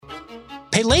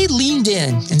Pele leaned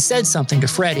in and said something to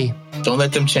Freddie. Don't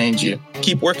let them change you.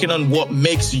 Keep working on what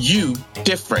makes you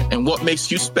different and what makes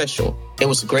you special. It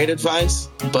was great advice,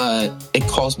 but it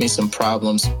caused me some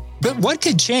problems. But what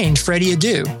could change Freddie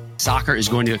Adu? Soccer is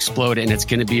going to explode, and it's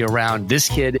going to be around this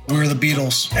kid. We were the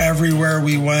Beatles. Everywhere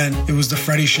we went, it was the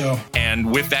Freddie Show.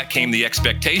 And with that came the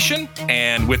expectation,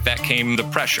 and with that came the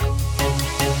pressure.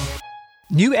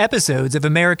 New episodes of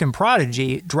American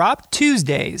Prodigy drop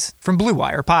Tuesdays from Blue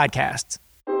Wire Podcasts.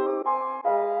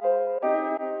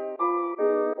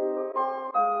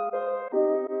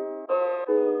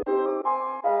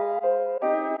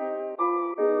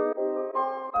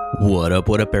 What up,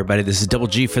 everybody? This is Double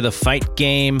G for the Fight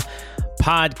Game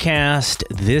Podcast.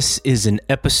 This is an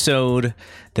episode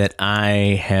that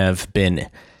I have been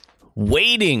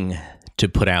waiting to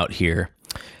put out here.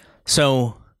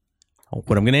 So,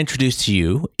 what I'm going to introduce to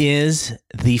you is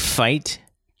the Fight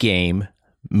Game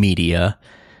Media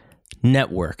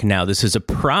Network. Now, this is a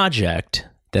project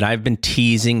that I've been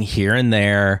teasing here and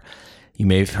there. You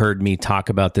may have heard me talk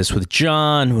about this with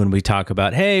John when we talk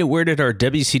about, hey, where did our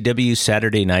WCW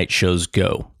Saturday night shows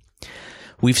go?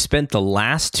 We've spent the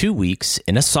last 2 weeks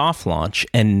in a soft launch,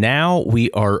 and now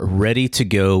we are ready to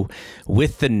go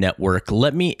with the network.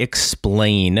 Let me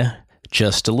explain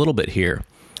just a little bit here.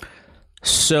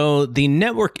 So the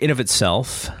network in of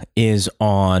itself is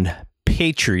on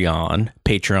Patreon.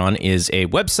 Patreon is a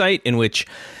website in which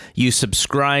you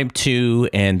subscribe to,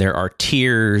 and there are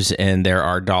tiers and there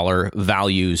are dollar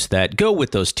values that go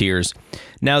with those tiers.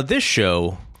 Now, this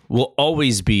show will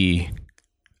always be,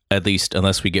 at least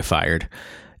unless we get fired,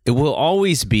 it will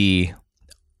always be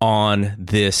on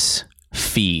this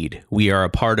feed. We are a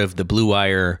part of the Blue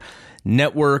Wire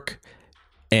network,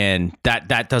 and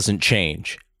that doesn't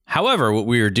change. However, what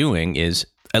we are doing is,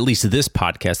 at least this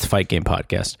podcast, the Fight Game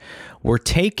Podcast, we're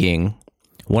taking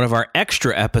one of our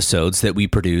extra episodes that we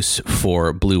produce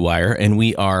for Blue Wire, and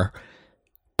we are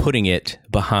putting it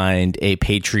behind a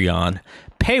Patreon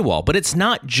paywall. But it's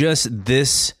not just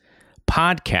this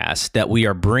podcast that we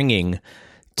are bringing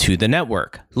to the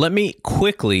network. Let me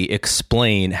quickly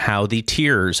explain how the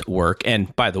tiers work.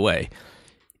 And by the way,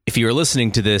 if you're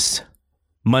listening to this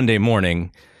Monday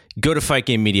morning, go to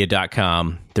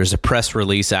fightgamemedia.com. There's a press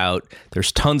release out.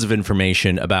 There's tons of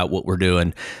information about what we're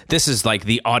doing. This is like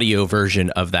the audio version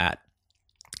of that.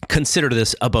 Consider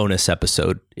this a bonus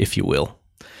episode, if you will.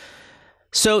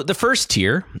 So the first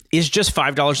tier is just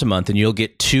 $5 a month, and you'll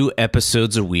get 2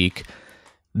 episodes a week.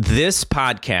 This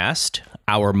podcast,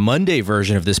 our Monday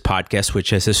version of this podcast, which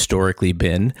has historically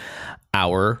been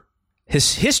our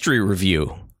history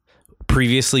review.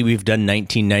 Previously, we've done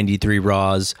 1993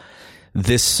 Raws.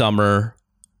 This summer,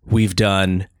 we've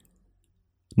done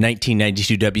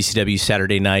 1992 WCW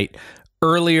Saturday Night.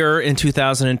 Earlier in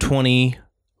 2020,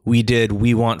 we did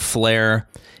We Want Flair.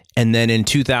 And then in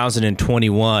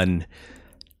 2021,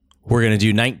 we're going to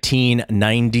do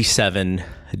 1997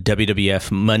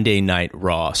 WWF Monday Night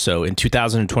Raw. So in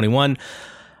 2021,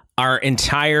 our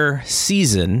entire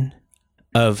season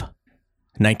of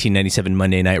 1997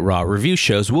 Monday Night Raw review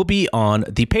shows will be on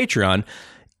the Patreon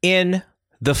in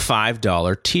the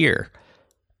 $5 tier,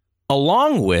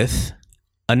 along with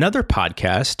another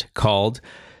podcast called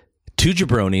Two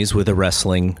Jabronis with a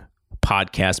Wrestling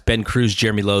Podcast. Ben Cruz,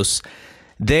 Jeremy Los,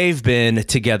 they've been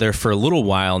together for a little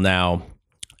while now,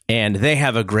 and they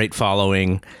have a great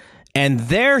following. And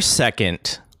their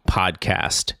second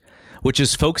podcast, which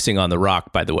is focusing on The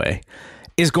Rock, by the way,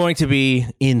 is going to be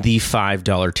in the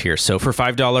 $5 tier. So for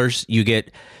 $5, you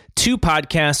get 2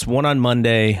 podcasts, one on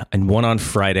Monday and one on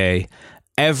Friday,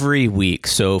 every week.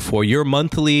 So for your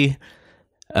monthly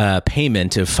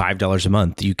payment of $5 a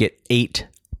month, you get 8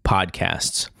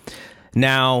 podcasts.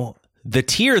 Now, the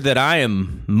tier that I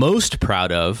am most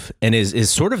proud of, and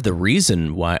is sort of the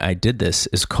reason why I did this,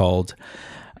 is called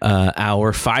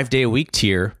our 5-day-a-week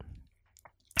tier.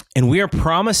 And we are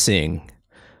promising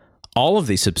all of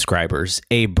these subscribers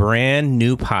a brand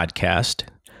new podcast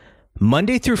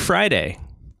Monday through Friday.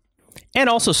 And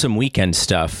also some weekend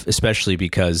stuff, especially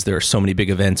because there are so many big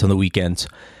events on the weekends.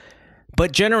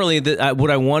 But generally, what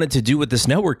I wanted to do with this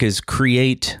network is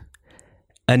create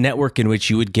a network in which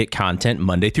you would get content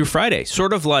Monday through Friday.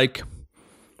 Sort of like,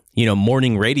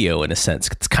 morning radio in a sense.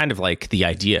 It's kind of like the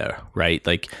idea, right?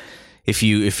 Like if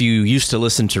you used to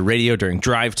listen to radio during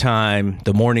drive time,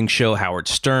 the morning show, Howard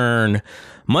Stern,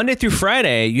 Monday through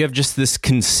Friday, you have just this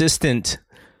consistent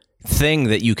thing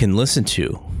that you can listen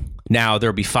to. Now,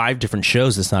 there'll be 5 different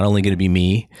shows. It's not only going to be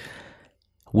me.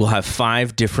 We'll have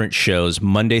 5 different shows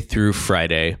Monday through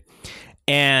Friday.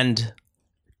 And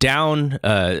down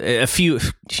a few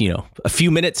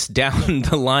minutes down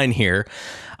the line here,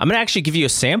 I'm going to actually give you a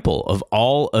sample of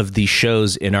all of the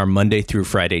shows in our Monday through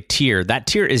Friday tier. That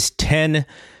tier is $10.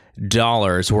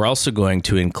 We're also going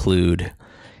to include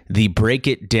the Break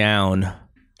It Down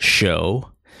show,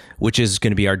 which is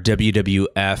going to be our WWE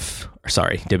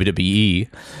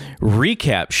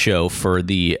recap show for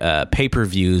the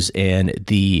pay-per-views and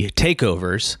the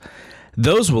takeovers.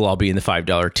 Those will all be in the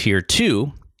 $5 tier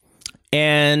too.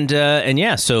 And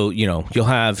yeah, so, you'll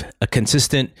have a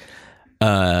consistent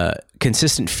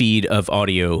feed of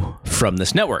audio from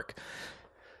this network.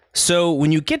 So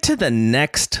when you get to the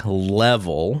next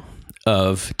level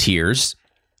of tiers,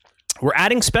 we're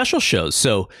adding special shows.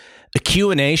 So a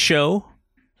Q&A show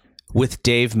with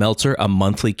Dave Meltzer, a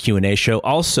monthly Q&A show.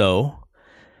 Also,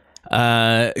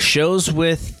 shows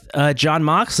with John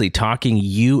Moxley talking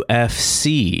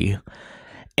UFC,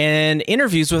 and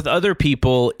interviews with other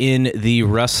people in the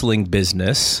wrestling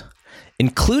business,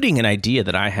 including an idea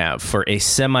that I have for a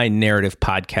semi-narrative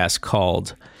podcast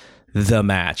called The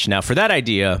Match. Now, for that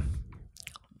idea,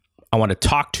 I want to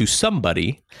talk to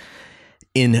somebody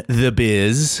in the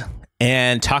biz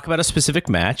and talk about a specific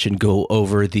match and go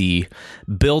over the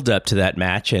build-up to that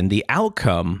match and the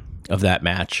outcome of that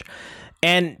match,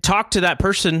 and talk to that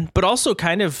person, but also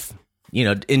kind of,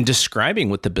 in describing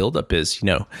what the build-up is,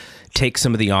 take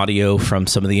some of the audio from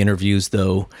some of the interviews,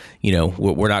 though,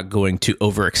 we're not going to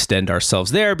overextend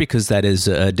ourselves there because that is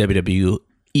WWE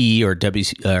or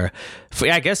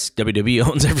I guess WWE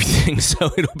owns everything, so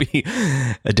it'll be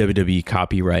a WWE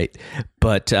copyright.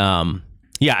 But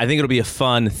yeah, I think it'll be a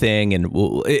fun thing, and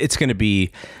it's going to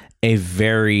be a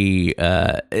very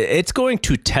it's going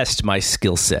to test my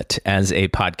skill set as a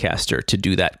podcaster to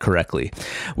do that correctly.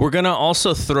 We're going to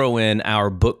also throw in our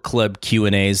book club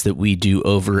Q&As that we do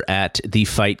over at the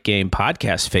Fight Game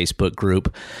Podcast Facebook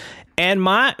group, and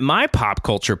my pop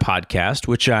culture podcast,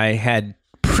 which I had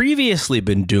previously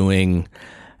been doing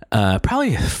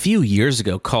probably a few years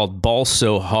ago, called Ball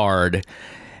So Hard.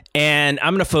 And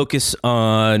I'm going to focus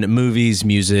on movies,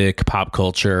 music, pop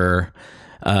culture,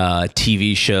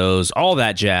 TV shows, all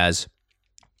that jazz.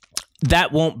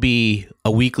 That won't be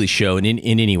a weekly show in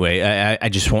any way. I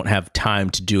just won't have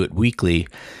time to do it weekly.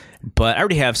 But I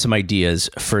already have some ideas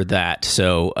for that.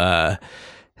 So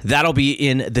that'll be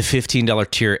in the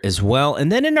 $15 tier as well. And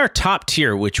then in our top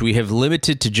tier, which we have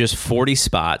limited to just 40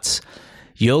 spots,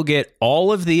 you'll get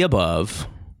all of the above,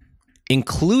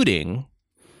 including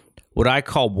what I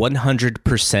call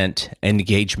 100%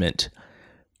 engagement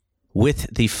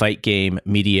with the Fight Game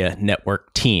Media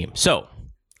Network team. So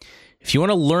if you want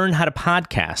to learn how to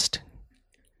podcast,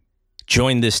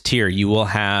 join this tier. You will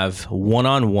have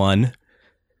one-on-one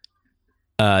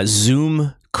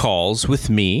Zoom calls with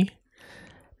me,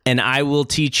 and I will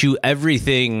teach you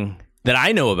everything that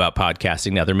I know about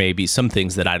podcasting. Now, there may be some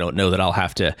things that I don't know that I'll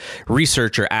have to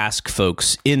research or ask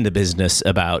folks in the business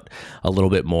about a little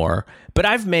bit more. But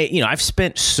I've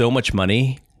spent so much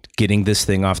money getting this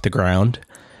thing off the ground,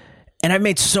 and I've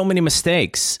made so many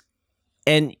mistakes.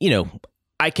 And,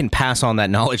 I can pass on that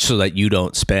knowledge so that you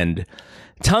don't spend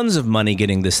tons of money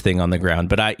getting this thing on the ground.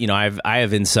 But I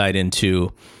have insight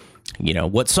into,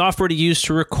 what software to use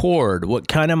to record, what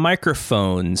kind of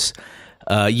microphones,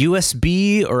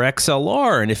 USB or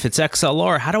XLR. And if it's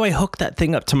XLR, how do I hook that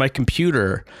thing up to my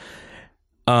computer?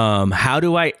 How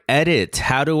do I edit?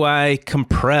 How do I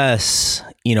compress?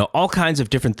 All kinds of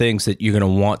different things that you're going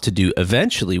to want to do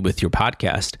eventually with your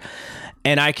podcast.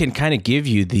 And I can kind of give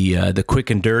you the quick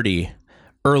and dirty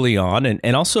early on,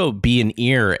 and also be an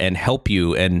ear and help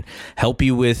you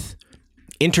with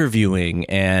interviewing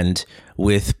and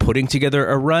with putting together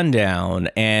a rundown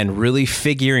and really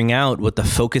figuring out what the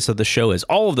focus of the show is.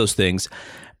 All of those things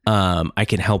I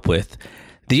can help with.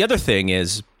 The other thing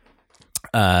is,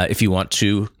 if you want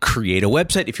to create a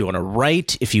website, if you want to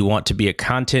write, if you want to be a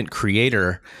content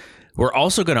creator, we're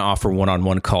also going to offer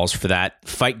one-on-one calls for that.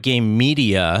 Fight Game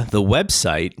Media, the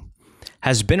website,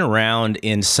 has been around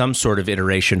in some sort of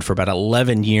iteration for about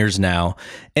 11 years now.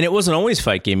 And it wasn't always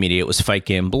Fight Game Media. It was Fight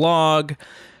Game Blog.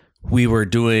 We were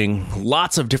doing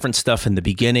lots of different stuff in the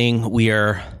beginning. We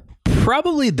are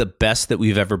probably the best that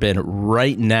we've ever been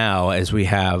right now, as we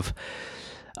have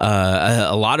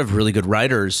a lot of really good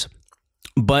writers.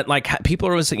 But people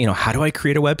are always saying, how do I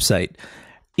create a website?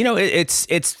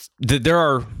 There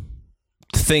are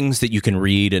things that you can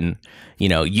read and,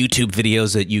 YouTube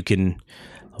videos that you can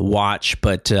watch,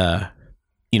 but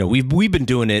we've been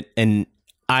doing it, and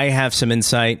I have some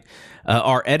insight.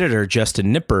 Our editor,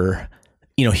 Justin Nipper,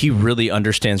 he really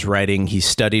understands writing. He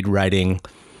studied writing,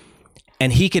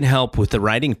 and he can help with the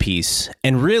writing piece.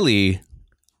 And really,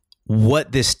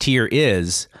 what this tier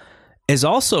is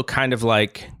also kind of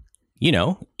like,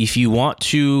 if you want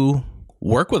to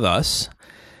work with us,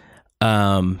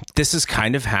 this is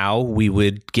kind of how we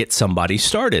would get somebody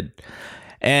started.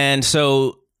 And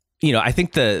so, I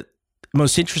think the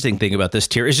most interesting thing about this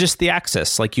tier is just the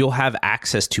access. Like, you'll have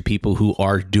access to people who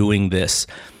are doing this.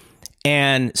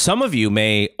 And some of you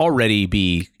may already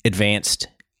be advanced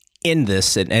in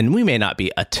this, and we may not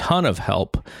be a ton of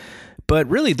help. But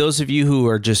really, those of you who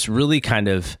are just really kind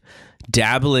of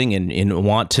dabbling and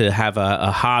want to have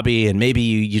a hobby, and maybe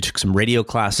you took some radio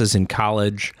classes in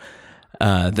college,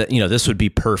 this would be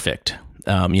perfect.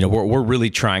 We're really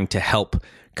trying to help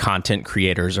content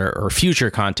creators or future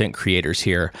content creators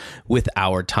here with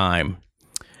our time.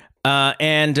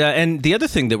 And the other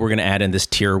thing that we're going to add in this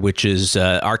tier, which is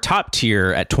our top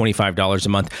tier at $25 a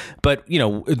month, but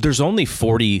there's only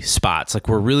 40 spots. Like,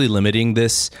 we're really limiting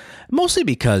this mostly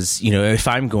because if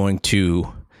I'm going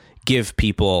to give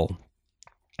people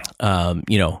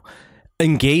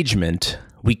engagement,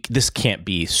 this can't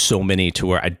be so many to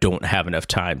where I don't have enough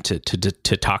time to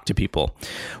talk to people.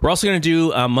 We're also going to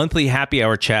do monthly happy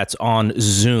hour chats on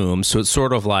Zoom. So it's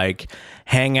sort of like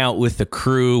hang out with the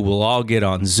crew. We'll all get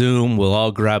on Zoom. We'll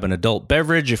all grab an adult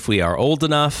beverage if we are old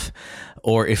enough,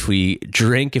 or if we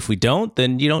drink. If we don't,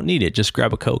 then you don't need it. Just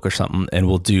grab a Coke or something, and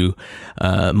we'll do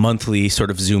monthly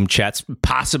sort of Zoom chats,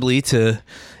 possibly to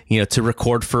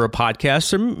record for a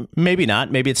podcast, or maybe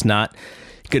not. Maybe it's not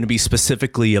going to be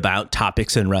specifically about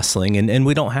topics in wrestling, and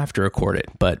we don't have to record it.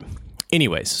 But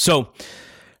anyways, so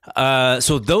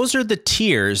those are the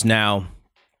tiers. Now,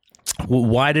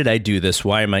 why did I do this?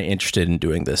 Why am I interested in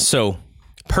doing this? So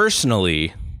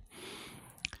personally,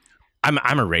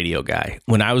 I'm a radio guy.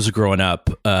 When I was growing up,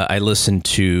 I listened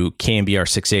to KMBR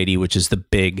 680, which is the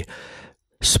big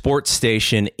sports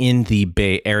station in the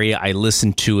Bay Area. I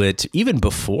listened to it even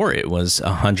before it was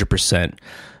 100%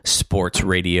 sports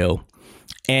radio.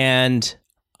 And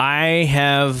I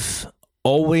have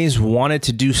always wanted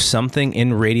to do something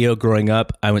in radio growing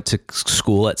up. I went to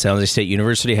school at San Jose State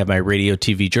University, had my radio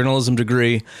TV journalism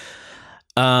degree.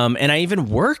 And I even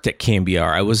worked at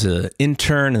KMBR. I was an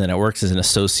intern, and then I worked as an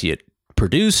assistant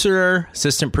producer.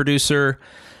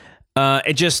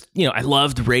 It just, I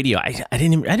loved radio. I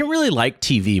didn't really like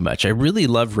TV much. I really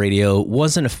loved radio.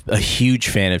 Wasn't a huge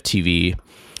fan of TV.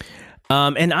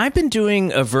 And I've been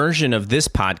doing a version of this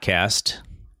podcast,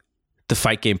 the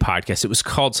Fight Game Podcast. It was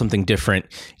called something different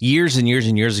years and years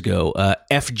and years ago.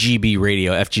 FGB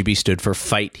Radio. FGB stood for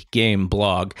Fight Game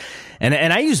Blog. And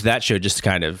I used that show just to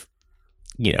kind of,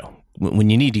 when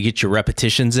you need to get your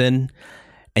repetitions in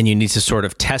and you need to sort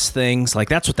of test things, like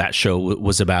that's what that show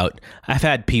was about. I've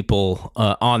had people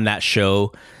on that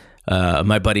show.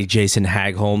 My buddy Jason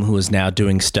Hagholm, who is now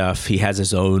doing stuff. He has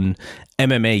his own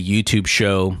MMA YouTube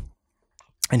show.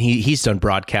 And he's done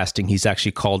broadcasting. He's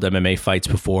actually called MMA fights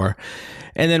before.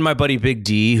 And then my buddy Big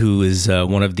D, who is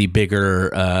one of the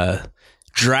bigger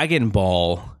Dragon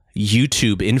Ball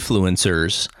YouTube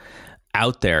influencers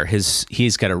out there.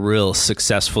 He's got a real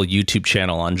successful YouTube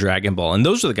channel on Dragon Ball. And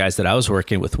those are the guys that I was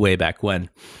working with way back when.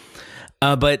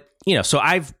 But, so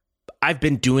I've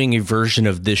been doing a version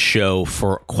of this show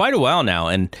for quite a while now.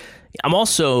 And I'm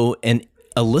also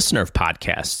a listener of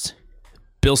podcasts.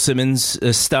 Bill Simmons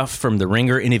stuff from The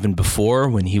Ringer, and even before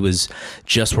when he was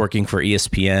just working for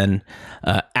ESPN,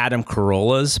 Adam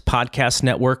Carolla's podcast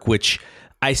network, which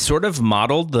I sort of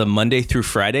modeled the Monday through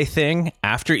Friday thing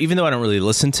after, even though I don't really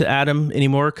listen to Adam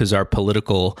anymore because our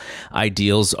political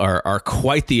ideals are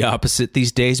quite the opposite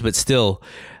these days, but still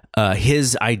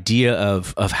his idea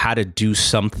of how to do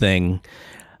something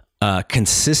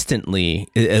consistently,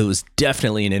 it was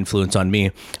definitely an influence on me.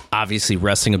 Obviously,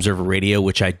 Wrestling Observer Radio,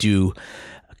 which I do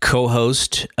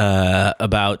co-host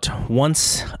about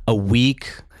once a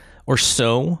week or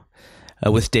so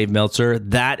with Dave Meltzer.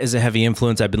 That is a heavy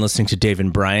influence. I've been listening to Dave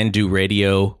and Brian do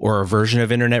radio, or a version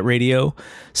of internet radio,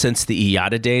 since the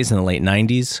IATA days in the late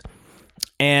 90s.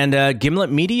 And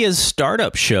Gimlet Media's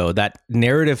startup show, that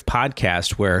narrative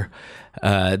podcast where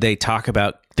they talk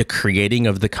about the creating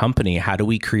of the company. How do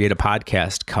we create a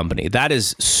podcast company? That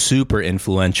is super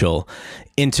influential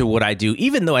into what I do,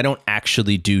 even though I don't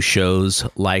actually do shows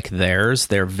like theirs.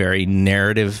 They're very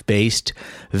narrative based,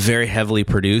 very heavily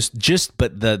produced,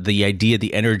 but the idea,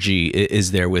 the energy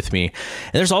is there with me.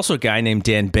 And there's also a guy named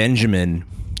Dan Benjamin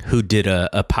who did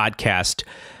a podcast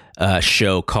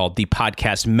show called The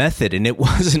Podcast Method, and it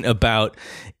wasn't about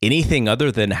anything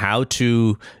other than how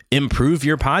to improve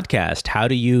your podcast. How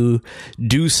do you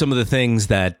do some of the things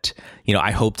that,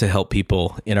 I hope to help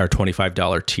people in our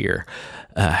 $25 tier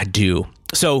do.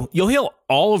 So you'll hear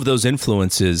all of those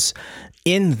influences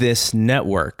in this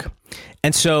network.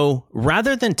 And so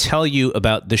rather than tell you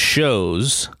about the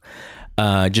shows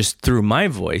just through my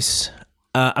voice,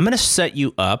 I'm going to set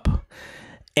you up,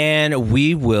 and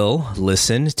we will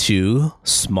listen to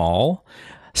small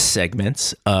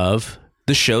segments of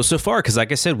the show so far. Because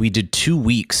like I said, we did 2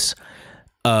 weeks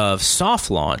of soft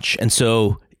launch. And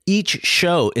so each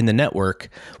show in the network,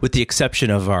 with the exception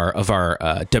of our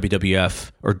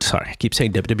WWF, or sorry, I keep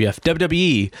saying WWF,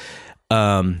 WWE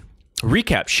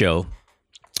recap show,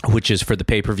 which is for the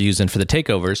pay-per-views and for the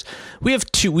takeovers, we have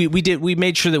two. We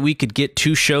made sure that we could get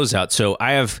 2 shows out. So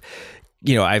I have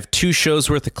 2 shows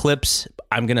worth of clips.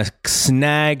 I'm gonna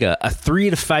snag a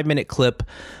 3 to 5 minute clip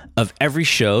of every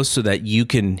show so that you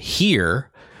can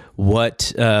hear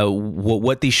what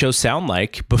these shows sound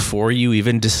like before you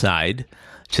even decide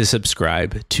to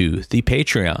subscribe to the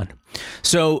Patreon.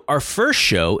 So our first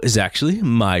show is actually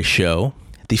my show,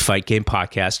 the Fight Game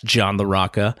Podcast, John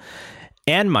LaRocca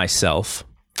and myself.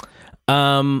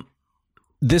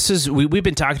 This is we've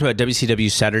been talking about WCW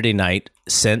Saturday Night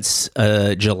since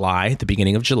July, the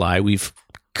beginning of July. We've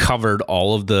covered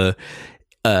all of the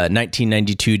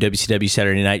 1992 WCW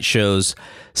Saturday Night shows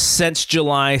since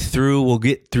July through. We'll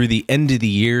get through the end of the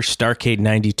year, Starrcade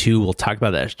 92. We'll talk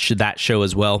about that show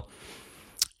as well.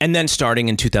 And then starting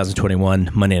in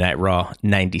 2021, Monday Night Raw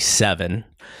 97.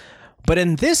 But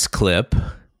in this clip,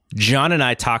 John and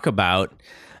I talk about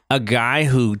a guy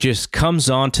who just comes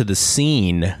onto the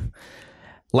scene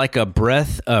like a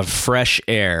breath of fresh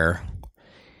air.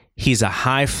 He's a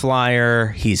high flyer.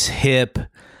 He's hip.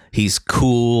 He's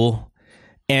cool.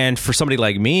 And for somebody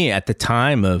like me at the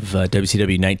time of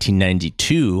WCW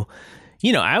 1992,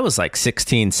 I was like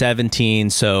 16, 17,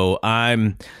 so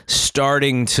I'm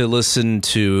starting to listen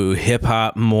to hip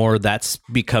hop more. That's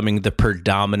becoming the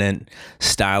predominant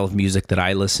style of music that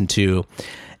I listen to.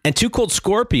 And Too Cold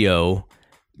Scorpio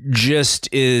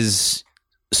just is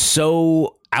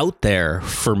so out there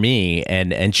for me.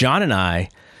 And John and I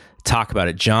talk about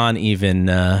it. John even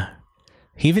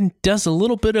does a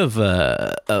little bit of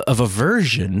a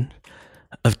version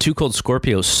of Too Cold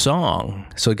Scorpio's song.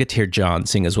 So I get to hear John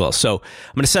sing as well. So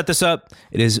I'm going to set this up.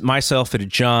 It is myself and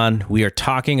John. We are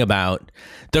talking about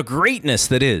the greatness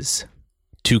that is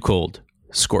Too Cold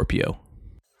Scorpio.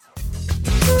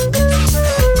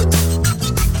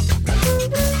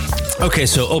 Okay,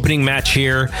 so opening match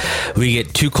here. We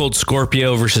get Too Cold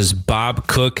Scorpio versus Bob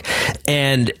Cook.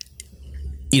 And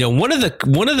one of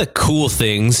the cool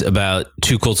things about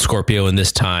Too Cold Scorpio in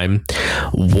this time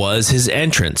was his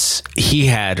entrance. He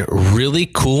had really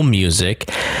cool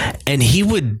music, and he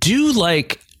would do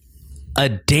like a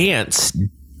dance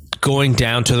going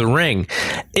down to the ring.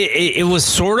 It was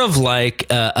sort of like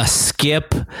a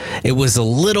skip. It was a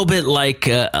little bit like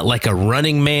a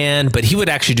Running Man, but he would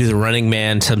actually do the Running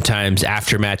Man sometimes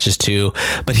after matches too.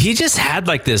 But he just had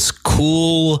like this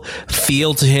cool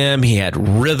feel to him. He had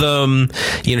rhythm.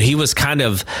 He was kind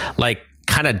of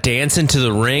dancing to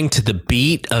the ring to the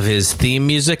beat of his theme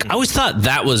music. I always thought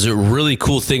that was a really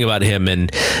cool thing about him,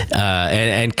 and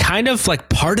kind of like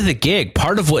part of the gig,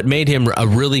 part of what made him a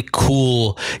really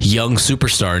cool young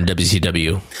superstar in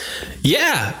WCW.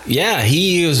 Yeah,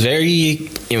 he was very.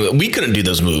 We couldn't do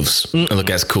those moves and look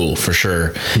as cool for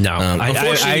sure. No,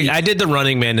 I did the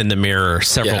Running Man in the mirror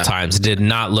several times. It did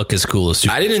not look as cool as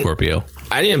Scorpio.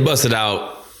 I didn't bust it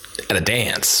out at a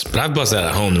dance, but I've busted out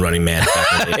at home the Running Man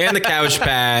and the Couch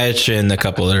Patch and a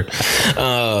couple other.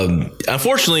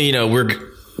 Unfortunately, we're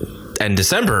in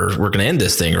December. We're going to end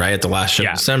this thing right at the last show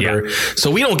of December,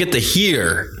 so we don't get to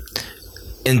hear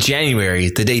in January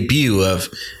the debut of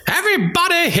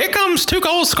 "Everybody, Here Comes Too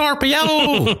Cold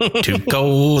Scorpio." Too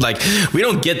cold, we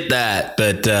don't get that.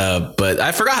 But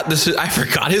I forgot this. I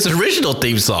forgot his original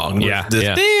theme song. This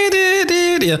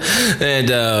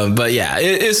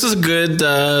is a good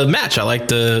match. I like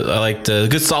the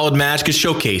good solid match, good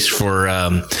showcase for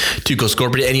Too Cold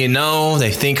Scorpio. And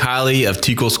they think highly of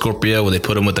Too Cold Scorpio when they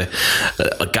put him with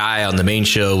a guy on the main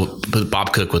show, put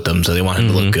Bob Cook with them, so they want him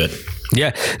to look good.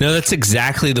 Yeah, no, that's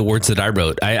exactly the words that I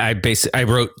wrote. I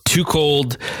wrote Too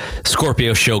Cold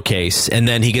Scorpio showcase, and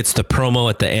then he gets the promo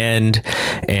at the end,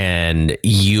 and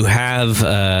you have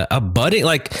a budding,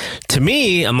 to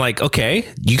me, I'm like, okay,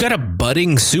 you got a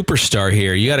budding superstar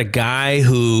here. You got a guy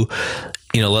who,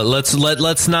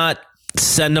 let's not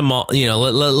send him all,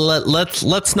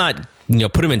 let's not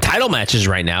put him in title matches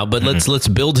right now, but let's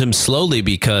build him slowly,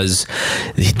 because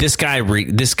this guy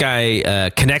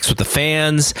connects with the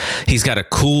fans. He's got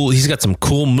some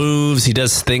cool moves. He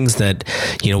does things that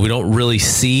we don't really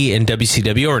see in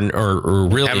WCW or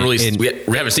really we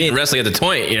haven't seen wrestling at the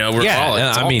point.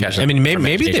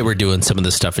 Maybe they were doing some of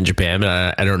this stuff in Japan,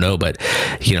 but I don't know. But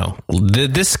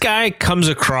this guy comes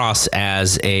across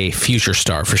as a future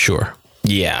star for sure.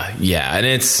 Yeah. And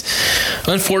it's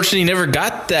unfortunate he never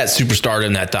got that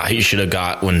superstardom that I thought he should have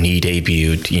got when he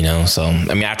debuted, So,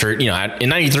 I mean, after, in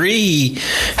 93, he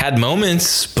had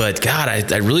moments, but God,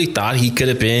 I really thought he could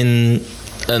have been,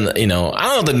 I don't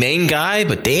know the main guy,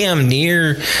 but damn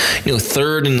near,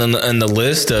 third in the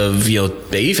list of,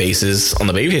 baby faces on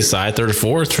the babyface side, third or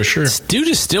fourth for sure. This dude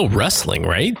is still wrestling,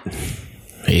 right?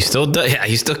 He still does. Yeah,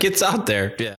 he still gets out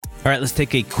there. Yeah. All right, let's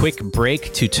take a quick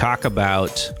break to talk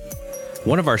about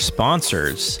one of our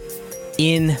sponsors,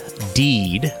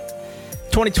 Indeed.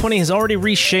 2020 has already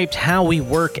reshaped how we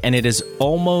work, and it is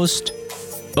almost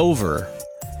over.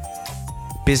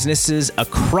 Businesses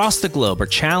across the globe are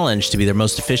challenged to be their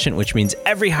most efficient, which means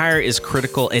every hire is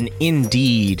critical, and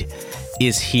Indeed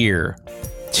is here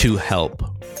to help.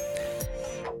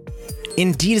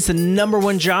 Indeed is the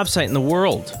 #1 job site in the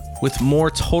world, with more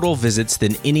total visits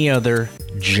than any other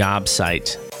job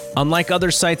site. Unlike other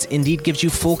sites, Indeed gives you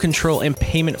full control and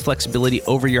payment flexibility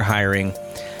over your hiring.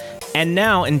 And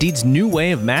now, Indeed's new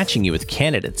way of matching you with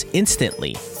candidates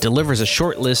instantly delivers a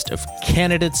short list of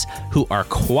candidates who are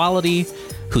quality,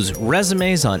 whose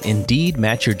resumes on Indeed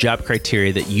match your job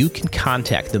criteria that you can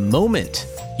contact the moment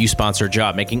you sponsor a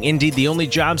job, making Indeed the only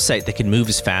job site that can move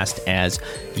as fast as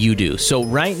you do. So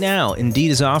right now,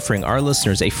 Indeed is offering our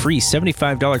listeners a free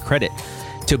 $75 credit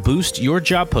to boost your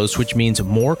job post, which means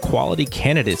more quality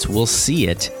candidates will see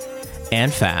it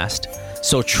and fast.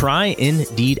 So try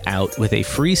Indeed out with a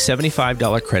free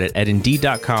 $75 credit at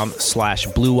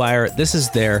Indeed.com/Blue Wire. This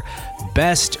is their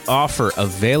best offer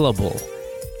available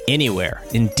anywhere.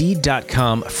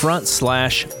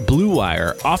 Indeed.com/Blue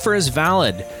Wire. Offer is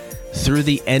valid through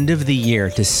the end of the year,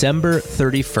 December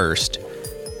 31st.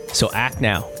 So act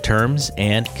now. Terms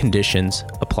and conditions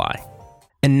apply.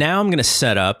 And now I'm going to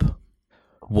set up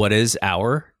what is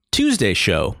our Tuesday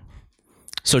show.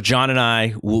 So John and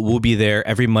I will be there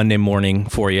every Monday morning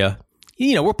for you.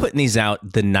 We're putting these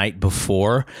out the night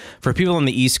before. For people on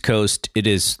the East Coast, it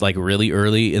is like really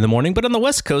early in the morning. But on the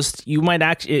West Coast, you might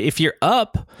actually, if you're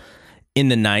up in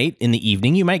the night, in the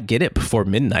evening, you might get it before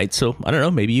midnight. So I don't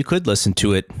know, maybe you could listen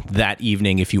to it that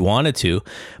evening if you wanted to.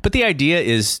 But the idea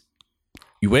is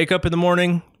you wake up in the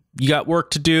morning, you got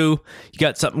work to do, you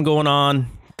got something going on,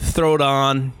 throw it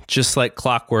on just like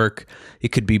clockwork. It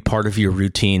could be part of your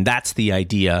routine. That's the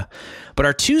idea. But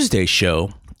our Tuesday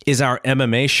show is our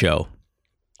MMA show.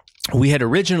 We had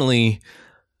originally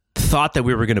thought that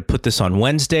we were going to put this on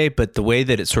Wednesday, but the way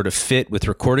that it sort of fit with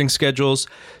recording schedules,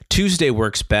 Tuesday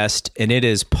works best, and it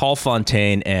is Paul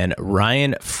Fontaine and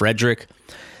Ryan Frederick.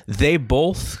 They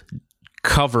both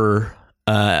cover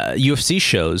UFC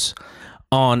shows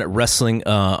on wrestling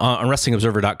on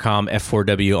WrestlingObserver.com,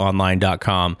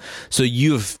 F4WOnline.com. So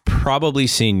you've probably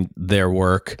seen their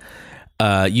work.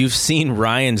 You've seen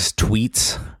Ryan's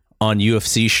tweets on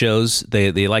UFC shows.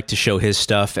 They like to show his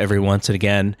stuff every once and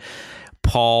again.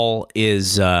 Paul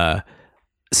is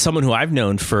someone who I've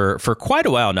known for quite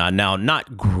a while now. Now,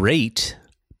 not great,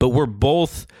 but we're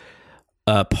both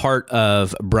part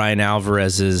of Brian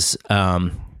Alvarez's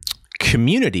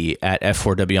community at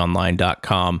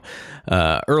F4WOnline.com.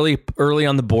 Early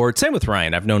on the board. Same with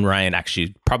Ryan. I've known Ryan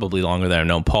actually probably longer than I've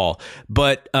known Paul.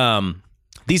 But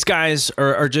these guys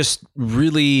are just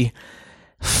really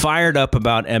fired up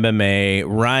about MMA.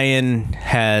 Ryan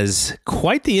has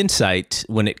quite the insight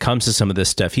when it comes to some of this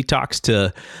stuff. He talks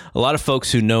to a lot of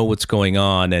folks who know what's going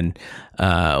on. And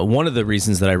one of the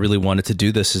reasons that I really wanted to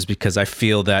do this is because I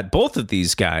feel that both of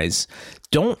these guys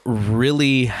don't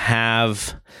really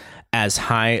have as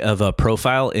high of a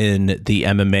profile in the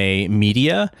MMA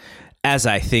media as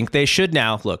I think they should.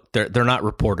 Now, look, they're not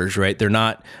reporters, right? They're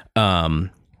not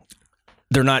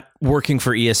working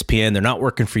for ESPN. They're not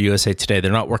working for USA Today.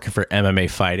 They're not working for MMA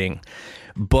Fighting.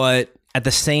 But at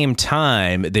the same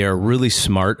time, they are really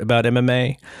smart about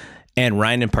MMA. And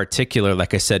Ryan in particular,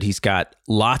 like I said, he's got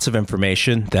lots of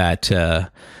information that,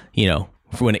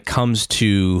 when it comes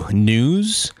to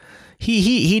news,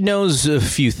 he knows a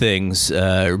few things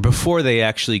before they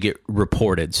actually get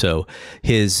reported. So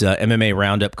his MMA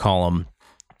Roundup column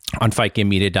on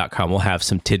FightGameMedia.com will have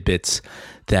some tidbits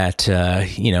that,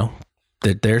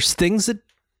 that there's things that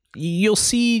you'll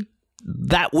see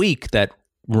that week that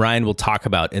Ryan will talk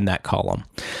about in that column.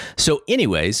 So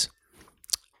anyways,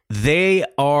 they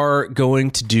are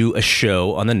going to do a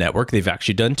show on the network. They've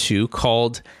actually done two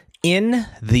called In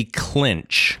the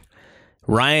Clinch.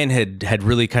 Ryan had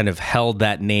really kind of held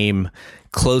that name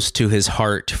close to his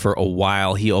heart for a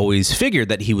while. He always figured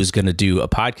that he was going to do a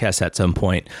podcast at some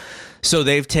point. So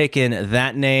they've taken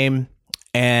that name,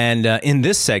 and in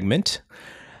this segment,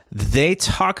 They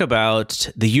talk about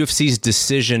the UFC's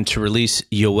decision to release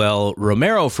Yoel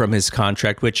Romero from his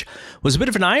contract, which was a bit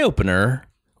of an eye-opener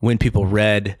when people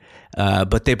read,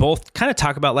 but they both kind of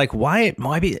talk about like why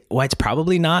it's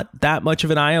probably not that much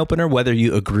of an eye-opener, whether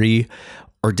you agree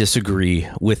or disagree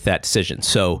with that decision.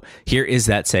 So here is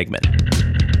that segment.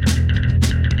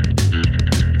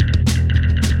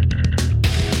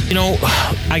 You know,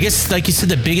 I guess, like you said,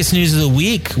 the biggest news of the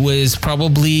week was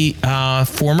probably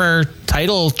former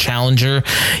title challenger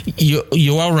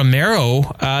Yoel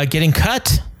Romero getting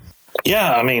cut.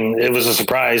 Yeah, I mean, it was a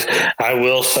surprise. I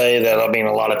will say that, I mean,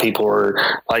 a lot of people were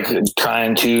like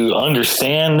trying to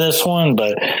understand this one,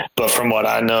 but from what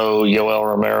I know, Yoel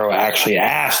Romero actually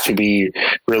asked to be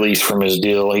released from his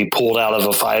deal. He pulled out of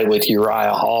a fight with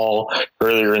Uriah Hall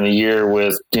earlier in the year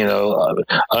with,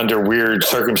 under weird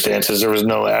circumstances. There was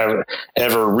no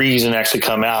ever reason actually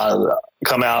come out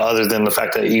other than the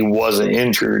fact that he wasn't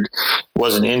injured.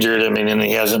 I mean, and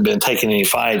he hasn't been taking any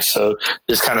fights. So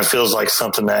this kind of feels like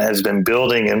something that has been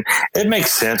building, and it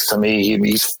makes sense to me.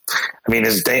 His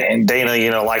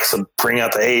Dana, likes to bring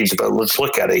out the age, but let's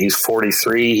look at it. He's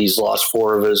 43. He's lost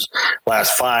 4 of his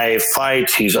last 5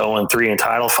 fights. He's 0-3 in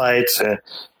title fights.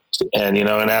 And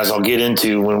as I'll get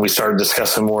into when we start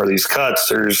discussing more of these cuts,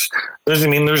 there's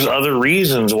other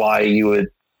reasons why you would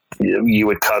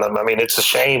cut him. I mean, it's a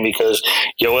shame because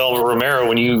Yoel Romero,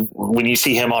 when you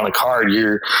see him on a card,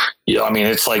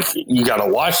 it's like you got to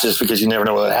watch this because you never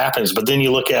know what happens. But then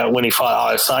you look at when he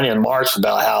fought Adesanya in March,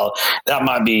 about how that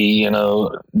might be,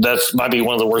 might be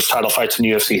one of the worst title fights in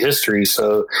UFC history.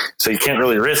 So you can't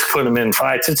really risk putting him in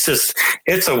fights.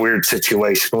 It's a weird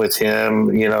situation with him,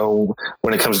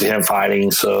 when it comes to him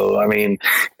fighting. So, I mean,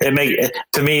 to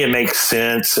me, it makes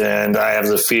sense. And I have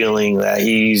the feeling that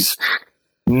he's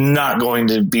not going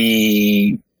to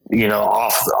be,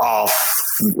 off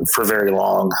for very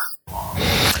long.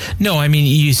 No, I mean,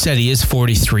 you said he is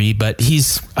 43, but he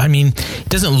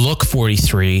doesn't look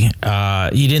 43. He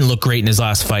didn't look great in his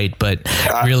last fight, but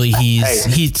really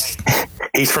he's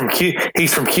from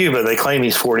Cuba. They claim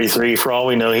he's 43. For all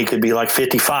we know, he could be like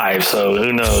 55. So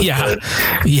who knows?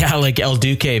 Yeah, like El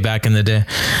Duque back in the day.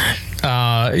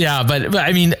 But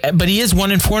he is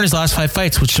 1-4 in his last 5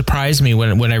 fights, which surprised me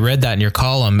when I read that in your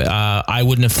column. I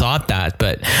wouldn't have thought that,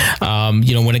 but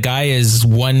when a guy is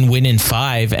 1 win in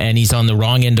 5 and he's on the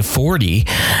wrong end of 40,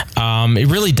 it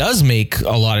really does make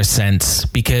a lot of sense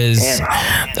because,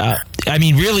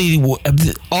 really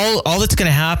all that's going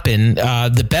to happen,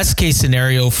 the best case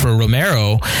scenario for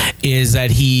Romero is that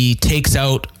he takes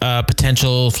out a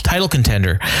potential title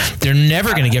contender. They're never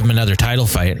going to give him another title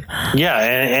fight. Yeah.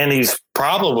 And he's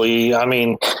probably,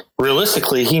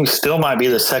 realistically, he still might be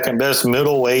the second best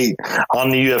middleweight on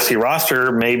the UFC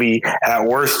roster, maybe at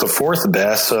worst the 4th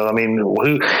best. So,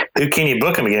 who can you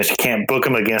book him against? You can't book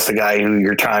him against a guy who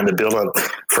you're trying to build up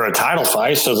for a title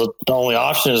fight. So the only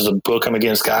option is to book him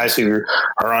against guys who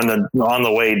are on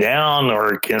the way down,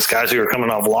 or against guys who are coming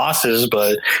off losses.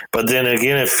 But then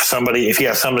again, if you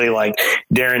have somebody like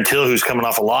Darren Till who's coming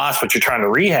off a loss, but you're trying to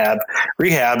rehab,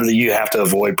 that you have to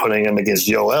avoid putting him against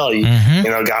Yoel.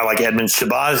 A guy like Edmund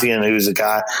Shabazian, who's a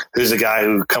guy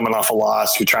who coming off a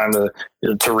loss, you're trying to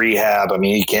rehab.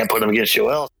 You can't put him against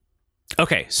Yoel.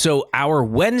 Okay, so our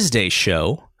Wednesday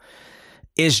show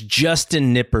is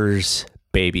Justin Nipper's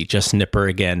baby. Justin Nipper,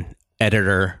 again,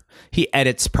 editor. He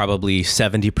edits probably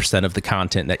 70% of the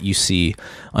content that you see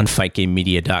on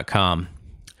FightGameMedia.com.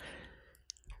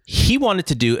 He wanted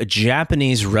to do a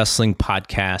Japanese wrestling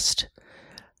podcast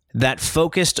that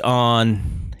focused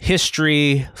on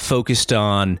history, focused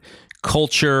on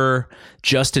culture.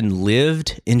 Justin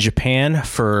lived in Japan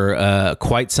for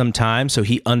quite some time, so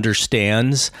he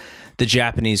understands the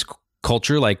Japanese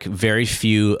culture like very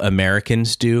few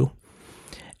Americans do.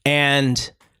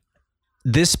 And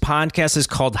this podcast is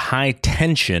called High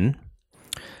Tension.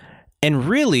 And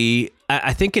really,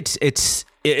 I think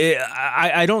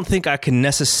I don't think I can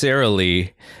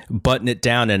necessarily button it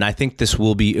down, and I think this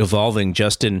will be evolving.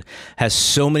 Justin has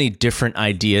so many different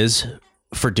ideas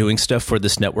for doing stuff for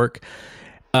this network.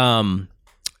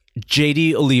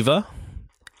 JD Oliva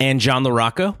and John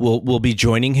LaRocca will be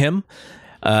joining him.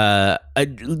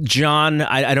 John,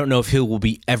 I don't know if he will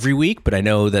be every week, but I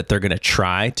know that they're going to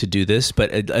try to do this.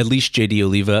 But at least JD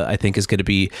Oliva, I think, is going to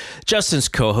be Justin's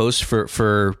co-host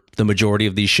for the majority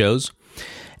of these shows.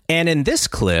 And in this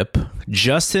clip,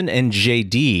 Justin and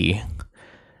JD,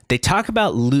 they talk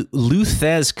about Lou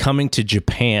Thesz coming to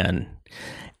Japan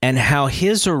and how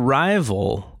his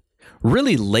arrival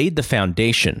really laid the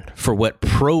foundation for what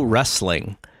pro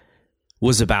wrestling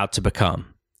was about to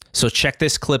become. So check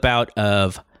this clip out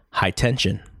of High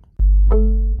Tension.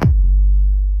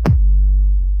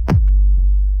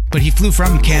 But he flew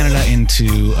from Canada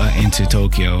into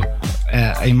Tokyo.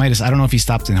 He might have, I don't know if he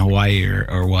stopped in Hawaii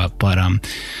or what, but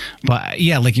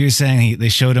yeah, like you were saying, they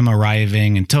showed him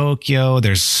arriving in Tokyo.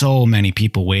 There's so many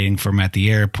people waiting for him at the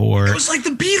airport. It was like the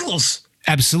Beatles.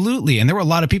 Absolutely. And there were a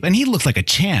lot of people, and he looked like a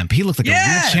champ. He looked like a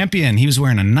real champion. He was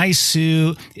wearing a nice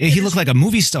suit. He looked like a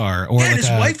movie star. Or like his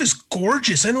wife is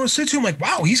gorgeous. I know, I said to him, like,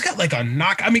 wow, he's got like a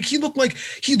knock. I mean, he looked like a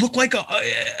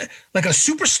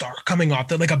superstar coming off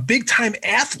that, like a big time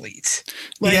athlete.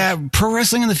 Like, yeah, pro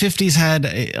wrestling in the 50s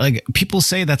had, like, people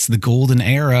say that's the golden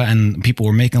era and people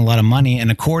were making a lot of money. And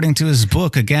according to his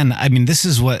book, again, I mean, this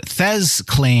is what Thez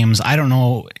claims. I don't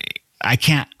know. I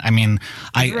can't. I mean,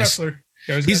 he's a wrestler.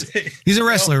 He's a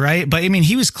wrestler, right? But I mean,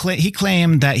 he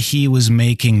claimed that he was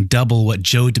making double what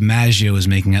Joe DiMaggio was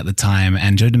making at the time,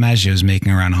 and Joe DiMaggio was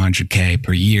making around $100K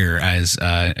per year as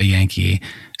a Yankee.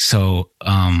 So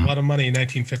a lot of money in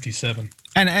 1957.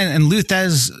 And Lou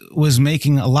Thesz was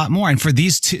making a lot more. And for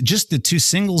these just the two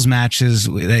singles matches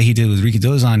that he did with Ricky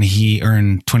Dozan, he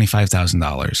earned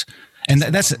 $25,000, and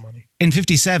that's in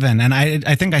 57. And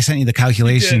I think I sent you the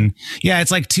calculation. Yeah, it's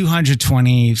like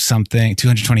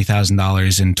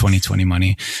 $220,000 in 2020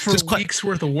 money for a week's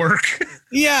worth of work.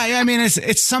 Yeah, I mean,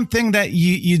 it's something that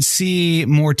you'd see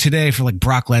more today for like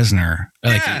Brock Lesnar,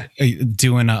 like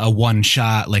doing a one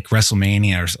shot like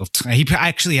WrestleMania. I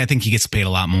think he gets paid a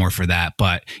lot more for that,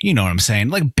 but you know what I'm saying?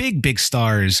 Like big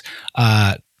stars,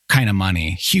 kind of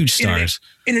money, huge stars.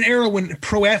 In an era when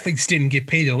pro athletes didn't get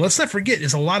paid. Let's not forget,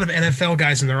 there's a lot of NFL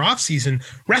guys in their off season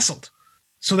wrestled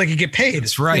so they could get paid.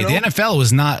 That's right. You know? The NFL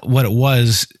was not what it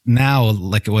was now,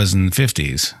 like it was in the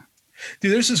 50s.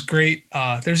 Dude, there's this great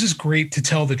To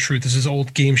Tell the Truth. This is an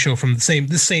old game show from the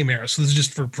same era. So this is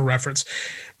just for reference.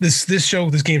 This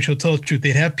game show, Tell the Truth,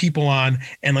 they'd have people on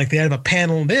and like they have a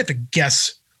panel and they have to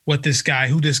guess who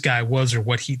this guy was or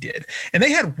what he did. And they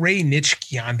had Ray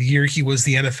Nitschke on the year he was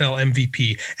the NFL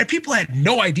MVP. And people had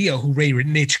no idea who Ray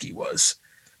Nitschke was.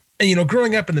 And, you know,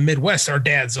 growing up in the Midwest, our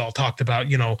dads all talked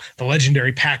about, you know, the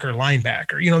legendary Packer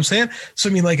linebacker. You know what I'm saying? So,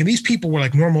 I mean, like, and these people were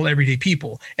like normal everyday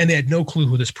people and they had no clue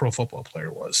who this pro football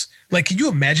player was. Like, can you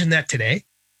imagine that today?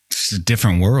 It's a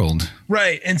different world.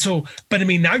 Right. And so, but I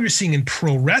mean, now you're seeing in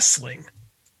pro wrestling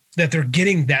that they're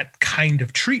getting that kind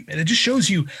of treatment. It just shows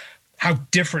you how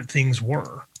different things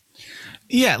were.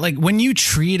 Yeah, like when you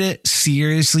treat it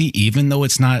seriously, even though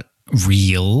it's not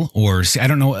real, or I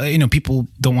don't know, you know, people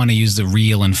don't want to use the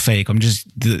real and fake. I'm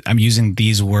using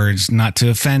these words not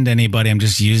to offend anybody. I'm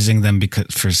just using them because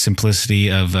for simplicity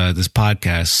of this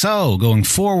podcast. So going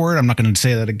forward, I'm not going to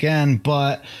say that again,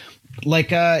 but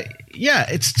like, yeah,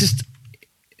 it's just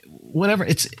whatever.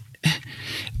 It's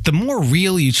the more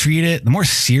real you treat it, the more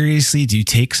seriously do you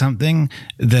take something.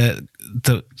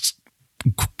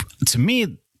 To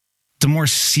me, the more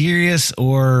serious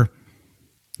or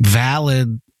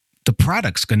valid the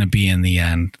product's going to be in the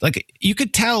end. Like you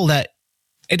could tell that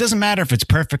it doesn't matter if it's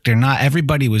perfect or not.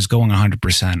 Everybody was going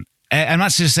 100%. I'm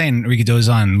not just saying Ricky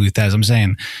Dozan and Lou Thesz. I'm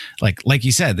saying like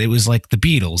you said, it was like the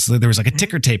Beatles. There was like a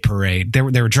ticker tape parade. They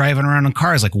were driving around in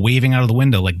cars, like waving out of the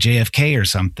window, like JFK or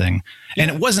something. Yeah.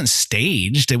 And it wasn't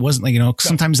staged. It wasn't like, you know,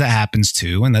 sometimes that happens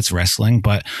too, and that's wrestling,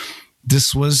 but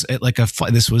this was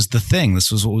this was the thing.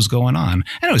 This was what was going on.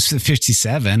 And it was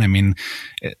 57. I mean,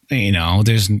 you know,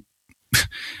 there's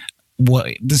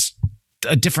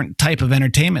a different type of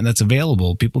entertainment that's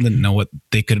available. People didn't know what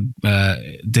they could,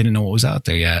 didn't know what was out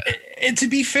there yet. And to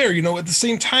be fair, you know, at the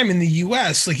same time in the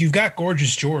US, like you've got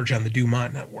Gorgeous George on the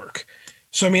Dumont Network.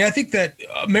 So, I mean, I think that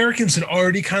Americans had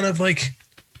already kind of like,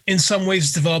 in some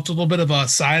ways developed a little bit of a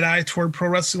side eye toward pro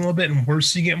wrestling a little bit, and we're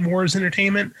seeing it more as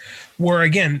entertainment, where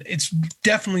again, it's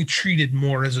definitely treated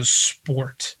more as a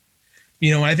sport.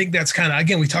 You know, I think that's kind of,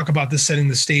 again, we talk about this setting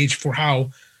the stage for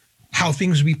how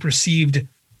things would be perceived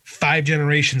 5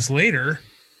 generations later.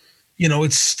 You know,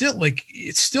 it's still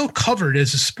covered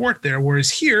as a sport there,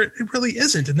 whereas here it really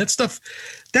isn't. And that stuff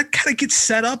that kind of gets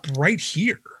set up right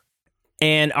here.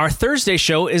 And our Thursday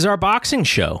show is our boxing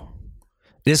show.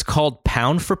 It is called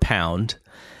Pound for Pound,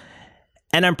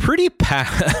 and I'm pretty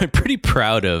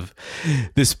proud of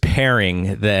this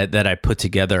pairing that I put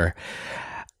together.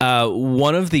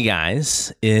 One of the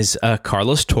guys is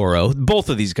Carlos Toro. Both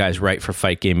of these guys write for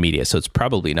Fight Game Media, so it's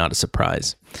probably not a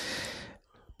surprise.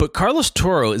 But Carlos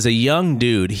Toro is a young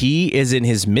dude. He is in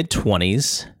his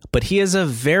mid-20s, but he is a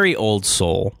very old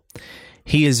soul.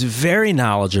 He is very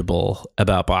knowledgeable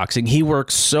about boxing. He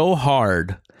works so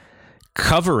hard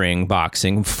covering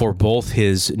boxing for both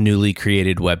his newly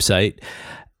created website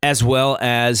as well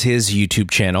as his YouTube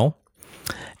channel.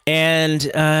 And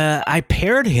I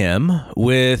paired him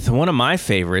with one of my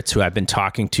favorites who I've been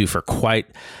talking to for quite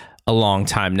a long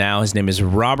time now. His name is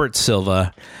Robert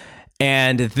Silva.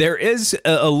 And there is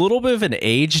a little bit of an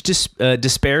age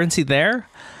disparity there.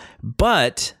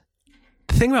 But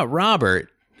the thing about Robert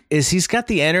is he's got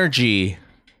the energy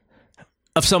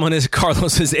of someone as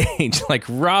Carlos's age. Like,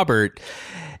 Robert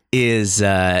is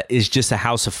just a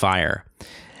house of fire.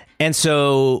 And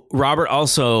so Robert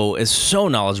also is so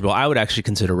knowledgeable. I would actually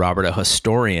consider Robert a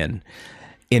historian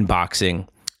in boxing.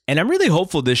 And I'm really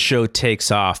hopeful this show takes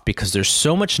off because there's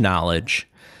so much knowledge,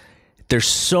 there's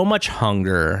so much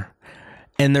hunger,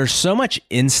 and there's so much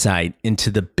insight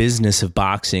into the business of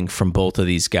boxing from both of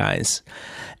these guys.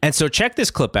 And so check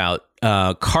this clip out.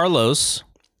 Carlos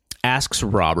asks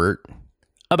Robert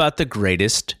about the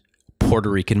greatest Puerto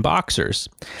Rican boxers.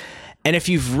 And if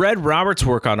you've read Robert's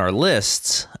work on our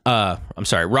lists,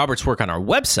 Robert's work on our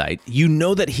website, you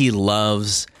know that he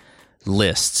loves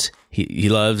lists. He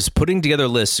loves putting together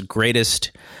lists,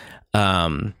 greatest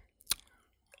light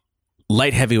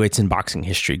heavyweights in boxing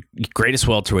history, greatest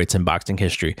welterweights in boxing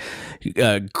history,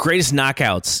 greatest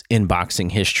knockouts in boxing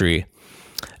history,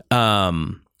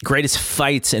 greatest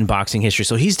fights in boxing history.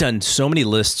 So he's done so many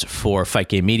lists for Fight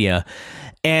Game Media.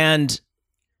 And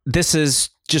this is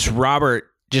just Robert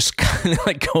just kind of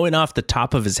like going off the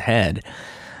top of his head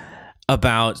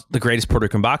about the greatest Puerto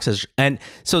Rican boxers. And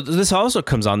so this also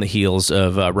comes on the heels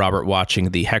of Robert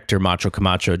watching the Hector Macho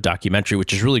Camacho documentary,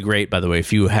 which is really great, by the way.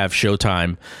 If you have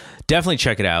Showtime, definitely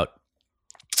check it out.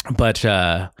 But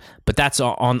that's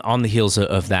on the heels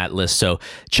of that list. So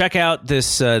check out this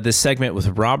segment with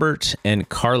Robert and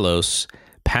Carlos.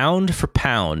 Pound for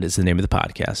Pound is the name of the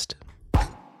podcast.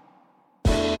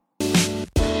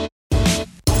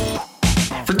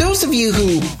 For those of you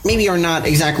who maybe are not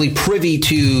exactly privy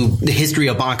to the history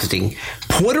of boxing,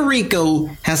 Puerto Rico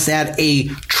has had a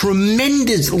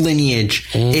tremendous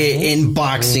lineage in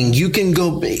boxing. You can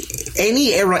go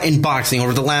any era in boxing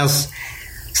over the last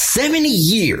 70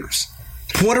 years.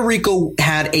 Puerto Rico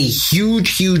had a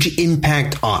huge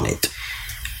impact on it.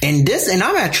 And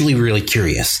I'm actually really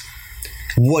curious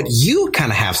what you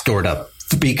kind of have stored up,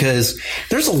 because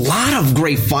there's a lot of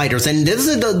great fighters, and this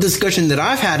is a discussion that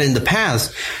I've had in the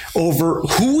past over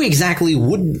who exactly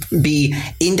would be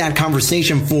in that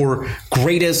conversation for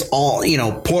greatest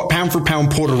pound for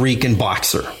pound Puerto Rican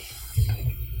boxer.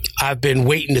 I've been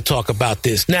waiting to talk about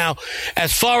this. Now,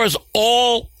 as far as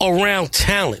all around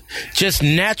talent, just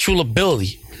natural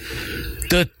ability,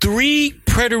 the three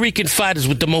Puerto Rican fighters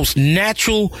with the most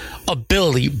natural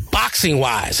ability, boxing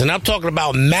wise, and I'm talking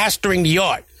about mastering the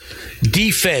art,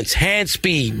 defense, hand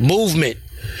speed, movement.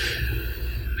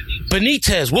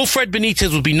 Wilfred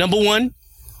Benitez would be number one.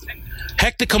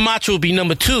 Hector Camacho would be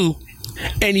number two.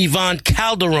 And Ivan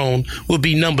Calderon would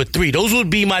be number three. Those would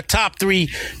be my top three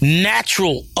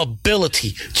natural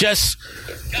ability. Just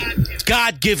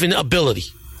God-given ability.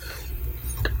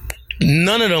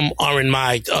 None of them are in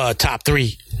my top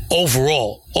three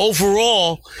overall.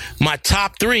 Overall, my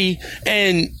top three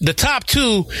and the top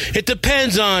two, it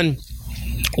depends on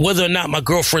whether or not my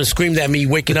girlfriend screamed at me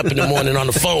waking up in the morning on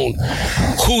the phone.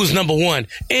 Who's number one?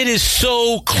 It is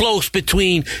so close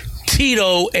between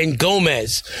Tito and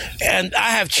Gomez. And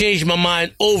I have changed my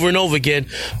mind over and over again,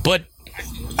 but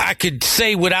I could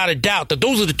say without a doubt that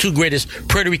those are the two greatest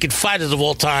Puerto Rican fighters of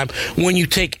all time when you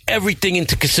take everything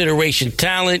into consideration.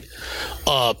 Talent,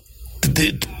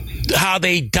 how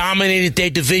they dominated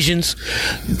their divisions.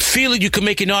 You can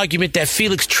make an argument that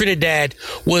Felix Trinidad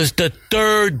was the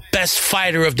third best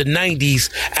fighter of the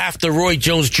 90s after Roy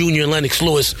Jones Jr. and Lennox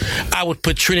Lewis. I would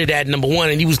put Trinidad number one,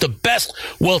 and he was the best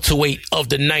welterweight of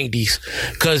the 90s.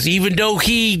 Because even though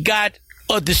he got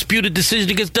a disputed decision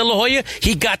against De La Hoya,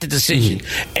 he got the decision.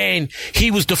 And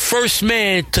he was the first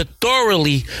man to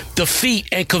thoroughly defeat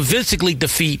and convincingly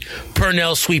defeat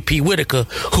Pernell Sweet Pea Whitaker,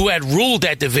 who had ruled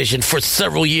that division for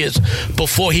several years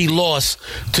before he lost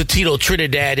to Tito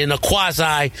Trinidad in a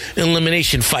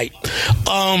quasi-elimination fight.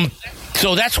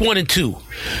 So that's 1 and 2.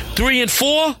 3 and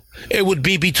 4, it would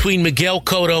be between Miguel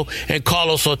Cotto and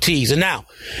Carlos Ortiz. And now,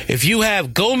 if you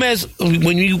have Gomez,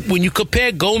 when you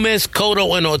compare Gomez,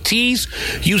 Cotto, and Ortiz,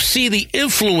 you see the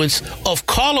influence of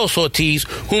Carlos Ortiz,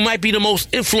 who might be the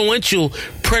most influential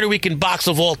Puerto Rican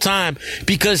boxer of all time,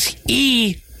 because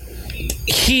he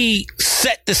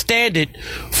set the standard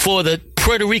for the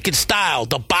Puerto Rican style,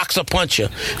 the boxer puncher.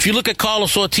 If you look at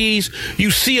Carlos Ortiz, you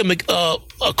see a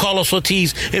Carlos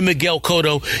Ortiz and Miguel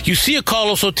Cotto. You see a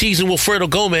Carlos Ortiz and Wilfredo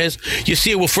Gomez. You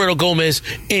see a Wilfredo Gomez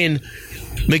in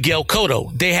Miguel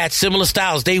Cotto. They had similar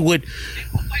styles. They would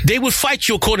They would fight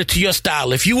you according to your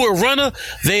style. If you were a runner,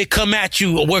 they'd come at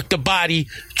you, work the body,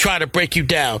 try to break you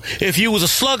down. If you was a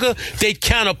slugger, they'd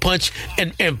counterpunch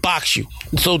and box you.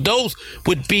 So those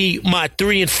would be my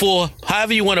 3 and 4,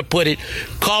 however you want to put it.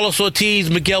 Carlos Ortiz,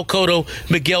 Miguel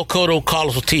Cotto,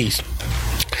 Carlos Ortiz.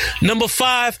 Number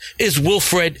 5 is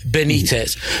Wilfred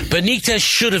Benitez. Benitez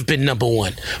should have been number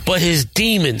 1, but his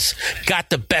demons got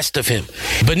the best of him.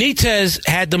 Benitez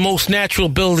had the most natural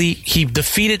ability. He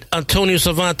defeated Antonio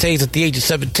Cervantes at the age of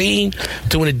 17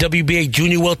 to win a WBA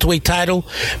junior welterweight title,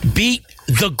 beat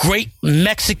the great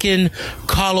Mexican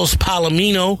Carlos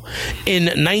Palomino in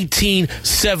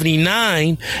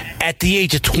 1979 at the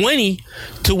age of 20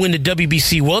 to win the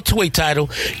WBC welterweight title,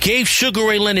 gave Sugar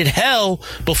Ray Leonard hell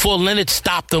before Leonard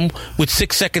stopped him with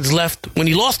 6 seconds left when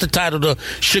he lost the title to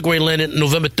Sugar Ray Leonard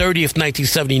November 30th,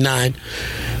 1979,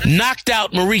 knocked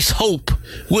out Maurice Hope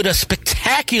with a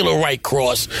spectacular right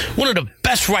cross, one of the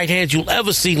best right hands you'll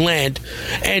ever see land.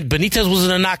 And Benitez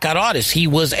wasn't a knockout artist. He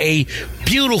was a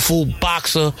beautiful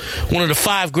boxer, one of the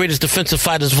 5 greatest defensive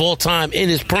fighters of all time in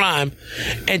his prime.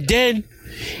 And then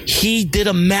he did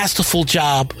a masterful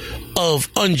job of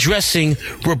undressing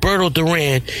Roberto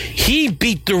Duran. He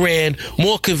beat Duran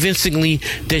more convincingly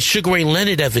than Sugar Ray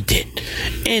Leonard ever did.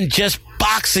 And just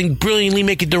boxing brilliantly,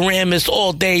 making Duran miss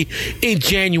all day in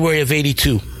January of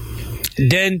 82.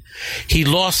 Then he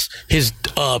lost his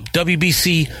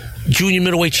WBC junior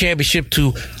middleweight championship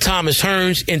to Thomas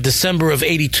Hearns in December of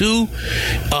 82.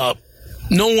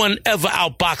 No one ever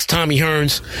outboxed Tommy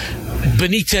Hearns.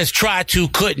 Benitez tried to,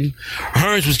 couldn't.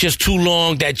 Hearns was just too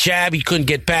long. That jab he couldn't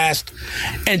get past.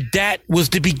 And that was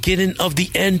the beginning of the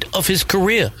end of his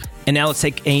career. And now let's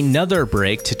take another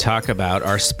break to talk about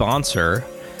our sponsor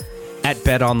at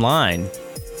BetOnline.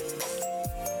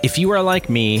 If you are like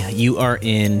me, you are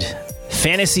in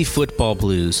fantasy football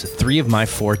blues. 3 of my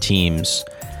 4 teams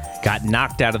got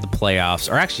knocked out of the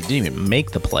playoffs, or actually didn't even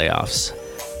make the playoffs.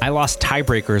 I lost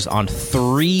tiebreakers on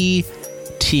 3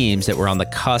 teams that were on the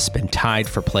cusp and tied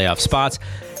for playoff spots.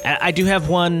 I do have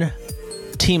 1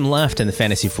 team left in the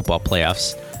fantasy football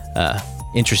playoffs.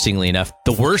 Interestingly enough,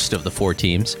 the worst of the 4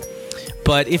 teams.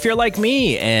 But if you're like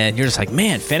me and you're just like,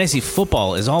 man, fantasy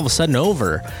football is all of a sudden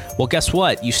over. Well, guess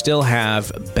what? You still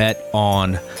have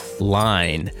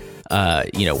BetOnline.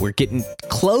 We're getting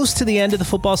close to the end of the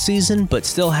football season, but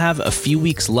still have a few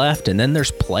weeks left. And then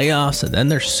there's playoffs, and then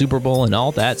there's Super Bowl and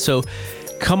all that. So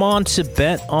come on to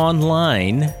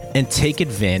BetOnline and take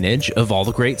advantage of all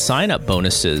the great sign-up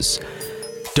bonuses.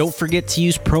 Don't forget to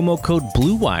use promo code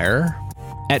BlueWire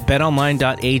at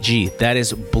betonline.ag. That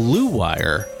is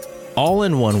BlueWire, all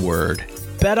in one word.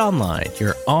 BetOnline,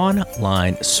 your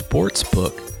online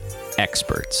sportsbook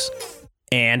experts.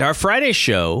 And our Friday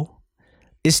show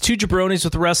is Two Jabronis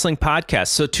with a Wrestling Podcast.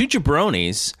 So Two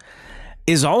Jabronis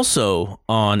is also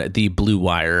on the Blue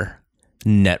Wire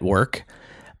network.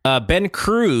 Ben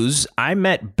Cruz, I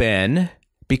met Ben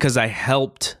because I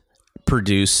helped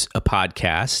produce a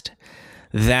podcast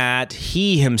that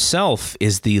he himself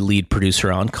is the lead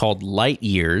producer on, called Light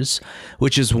Years,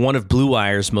 which is one of Blue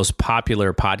Wire's most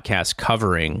popular podcasts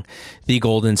covering the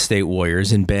Golden State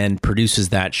Warriors, and Ben produces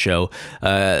that show.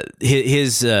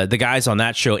 The guys on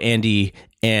that show, Andy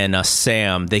and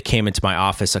Sam, they came into my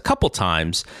office a couple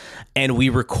times, and we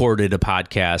recorded a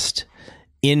podcast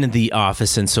in the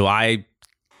office. And so I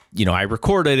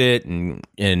recorded it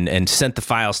and sent the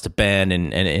files to Ben,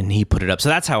 and he put it up. So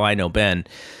that's how I know Ben.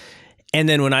 And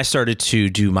then when I started to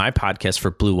do my podcast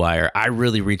for Blue Wire, I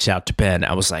really reached out to Ben.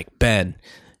 I was like, Ben,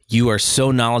 you are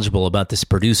so knowledgeable about this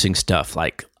producing stuff.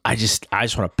 Like, I just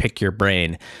want to pick your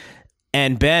brain.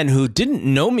 And Ben, who didn't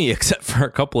know me except for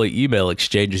a couple of email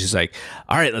exchanges, he's like,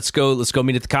 all right, let's go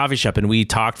meet at the coffee shop. And we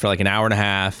talked for like an hour and a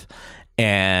half.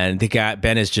 And the guy,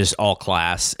 Ben, is just all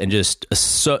class and just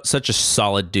such a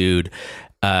solid dude.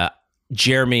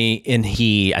 Jeremy and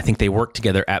he, I think they worked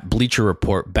together at Bleacher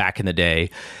Report back in the day.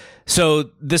 So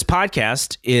this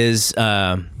podcast is,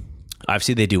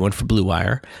 obviously they do one for Blue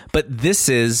Wire, but this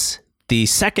is the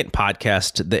second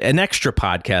podcast, an extra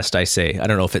podcast, I say. I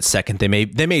don't know if it's second. They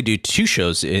may do 2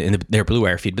 shows in their Blue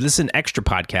Wire feed, but this is an extra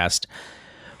podcast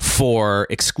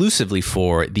exclusively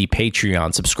for the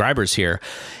Patreon subscribers here.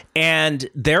 And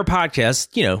their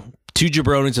podcast, Two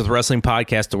Jabronis with a Wrestling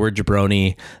Podcast, the word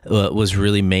jabroni was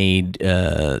really made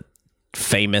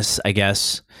famous, I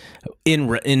guess,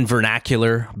 in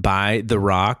vernacular by The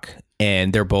Rock,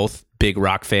 and they're both big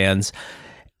Rock fans.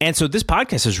 And so this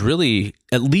podcast is really,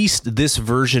 at least this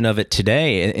version of it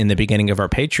today in the beginning of our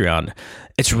Patreon,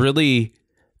 it's really,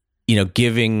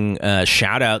 giving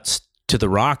shout outs to The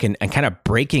Rock and kind of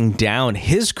breaking down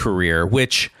his career,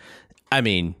 which, I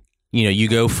mean, you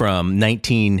go from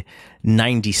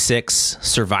 1996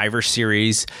 Survivor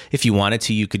Series. If you wanted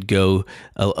to, you could go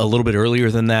a little bit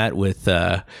earlier than that with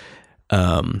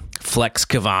Flex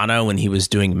Kavanaugh when he was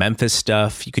doing Memphis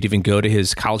stuff. You could even go to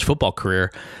his college football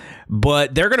career.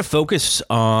 But they're going to focus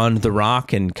on The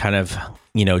Rock and kind of,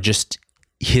 just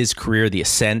his career, the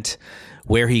ascent,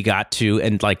 where he got to.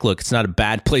 And look, it's not a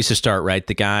bad place to start, right?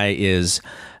 The guy is,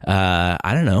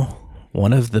 I don't know,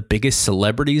 one of the biggest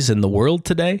celebrities in the world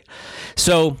today.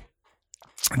 So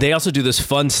they also do this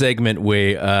fun segment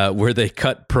where they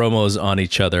cut promos on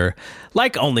each other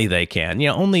like only they can.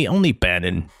 Only Ben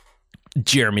and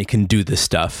Jeremy can do this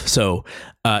stuff. So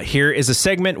here is a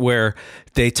segment where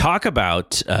they talk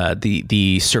about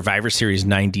the Survivor Series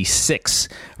 96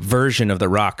 version of The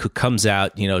Rock, who comes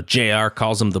out. JR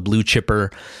calls him the blue chipper.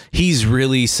 He's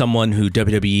really someone who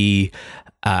WWE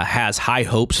has high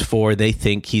hopes for. They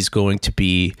think he's going to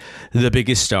be the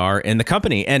biggest star in the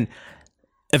company. And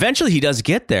eventually he does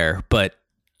get there. But,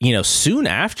 soon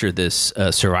after this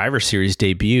Survivor Series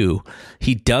debut,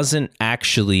 he doesn't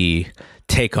actually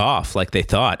take off like they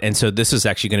thought. And so this is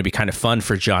actually going to be kind of fun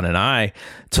for John and I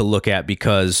to look at,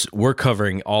 because we're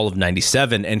covering all of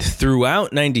 97, and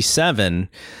throughout 97,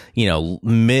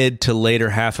 mid to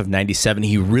later half of 97,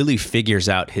 he really figures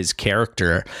out his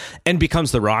character and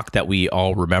becomes The Rock that we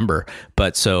all remember.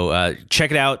 But so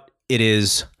check it out. It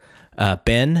is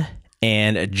Ben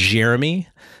and Jeremy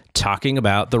talking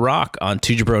about The Rock on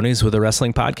Two Jabronis with a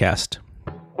Wrestling Podcast.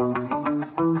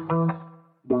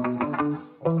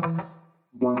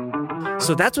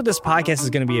 So that's what this podcast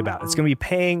is going to be about. It's going to be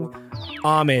paying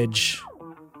homage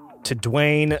to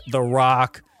Dwayne The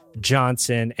Rock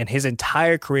Johnson and his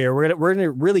entire career. We're going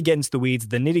to really get into the weeds,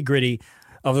 the nitty gritty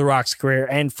of The Rock's career.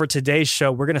 And for today's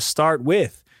show, we're going to start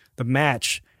with the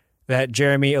match that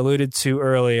Jeremy alluded to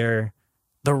earlier.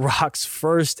 The Rock's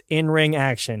first in-ring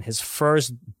action, his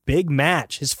first big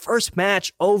match, his first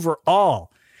match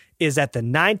overall, is at the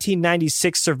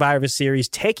 1996 Survivor Series,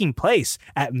 taking place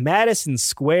at Madison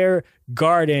Square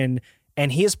Garden,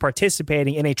 and he is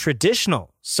participating in a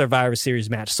traditional Survivor Series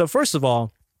match. So first of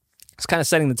all, it's kind of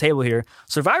setting the table here.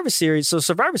 Survivor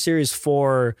Series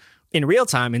for in real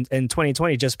time in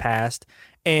 2020 just passed,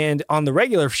 and on the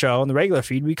regular show, on the regular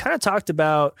feed, we kind of talked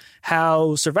about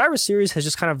how Survivor Series has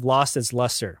just kind of lost its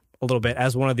luster a little bit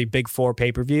as one of the big four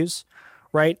pay-per-views,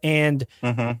 right? And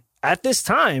at this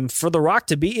time, for The Rock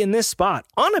to be in this spot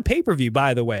on a pay-per-view,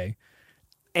 by the way,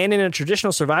 and in a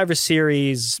traditional Survivor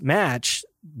Series match,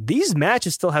 these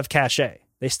matches still have cachet.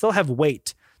 They still have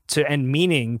weight and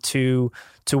meaning to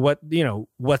what,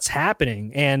 what's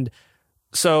happening. And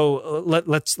so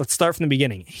let's start from the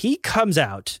beginning. He comes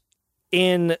out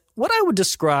in what I would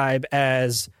describe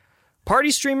as party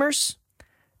streamers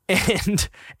and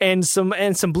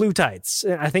some blue tights.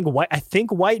 I think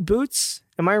white boots.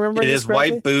 Am I remembering? It is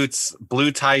correctly? White boots,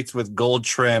 blue tights with gold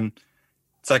trim.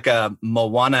 It's like a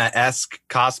Moana-esque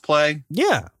cosplay.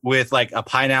 Yeah, with like a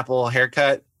pineapple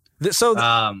haircut. So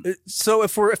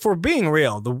if we're being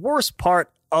real, the worst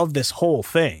part of this whole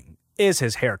thing is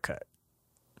his haircut,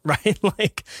 right?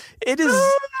 Like it is.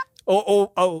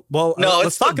 Well, no,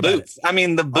 let's talk about boots. I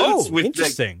mean, the boots. With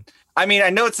interesting. I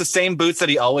know it's the same boots that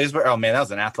he always wears. Oh man, that was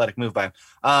an athletic move by him.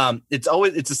 It's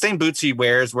the same boots he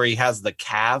wears where he has the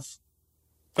calf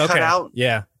cut out.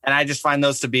 Yeah, and I just find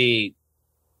those to be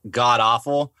god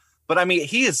awful. But I mean,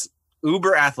 he is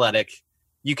uber athletic.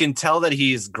 You can tell that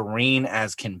he's green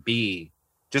as can be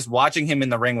just watching him in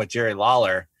the ring with Jerry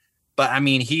Lawler. But I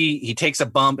mean, he takes a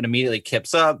bump and immediately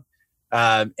kips up.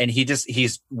 And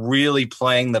he's really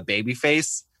playing the baby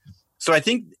face. So I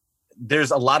think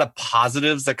there's a lot of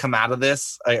positives that come out of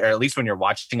this, or at least when you're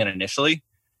watching it initially.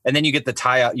 And then you get the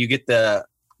tie out, you get the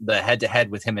head to head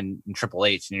with him and Triple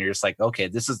H. And you're just like, okay,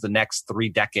 this is the next 3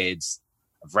 decades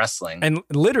of wrestling. And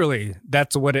literally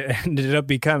that's what it ended up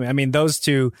becoming. I mean, those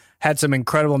two had some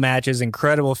incredible matches,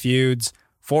 incredible feuds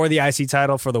for the IC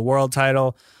title, for the world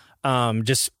title.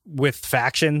 Just with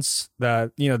factions,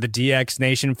 the DX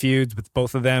Nation feuds with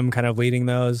both of them kind of leading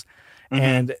those. Mm-hmm.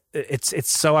 And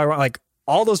it's so ironic. Like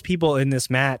all those people in this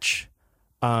match,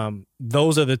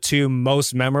 those are the two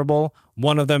most memorable.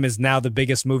 One of them is now the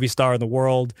biggest movie star in the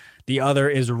world. The other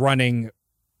is running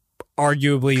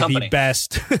arguably the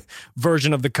best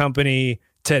version of the company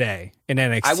today in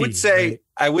NXT.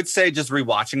 I would say just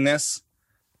rewatching this,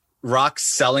 Rock's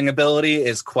selling ability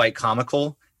is quite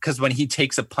comical. Because when he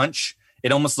takes a punch,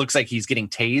 it almost looks like he's getting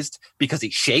tased because he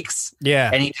shakes.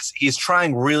 Yeah. And he's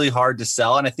trying really hard to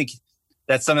sell. And I think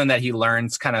that's something that he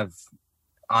learns kind of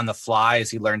on the fly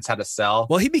as he learns how to sell.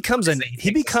 Well, he takes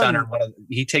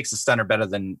a stunner better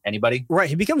than anybody. Right.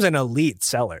 He becomes an elite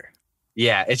seller.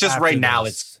 Yeah, it's just right now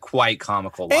it's quite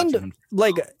comical watching him.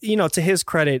 Like, to his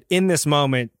credit, in this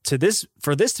moment,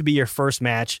 for this to be your first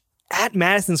match at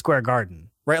Madison Square Garden,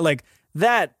 right? Like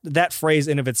that phrase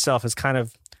in of itself has kind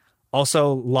of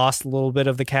also lost a little bit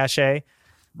of the cachet.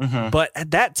 Mm-hmm. But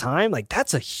at that time, like,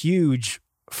 that's a huge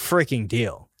freaking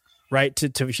deal, right?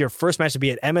 To your first match to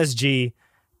be at MSG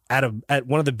at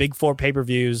one of the big 4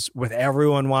 pay-per-views with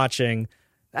everyone watching.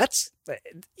 That's,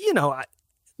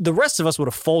 the rest of us would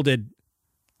have folded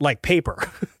like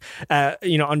paper,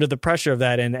 under the pressure of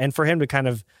that. And for him to kind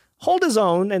of hold his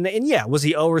own, and yeah, was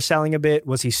he overselling a bit?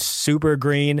 Was he super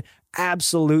green?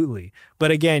 Absolutely.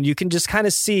 But again, you can just kind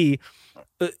of see,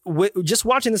 just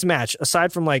watching this match,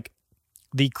 aside from like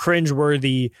the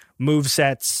cringeworthy move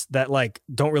sets that like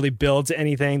don't really build to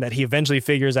anything that he eventually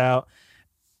figures out,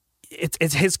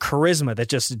 it's his charisma that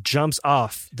just jumps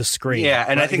off the screen. Yeah,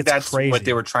 and I think that's crazy. What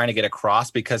they were trying to get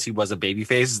across, because he was a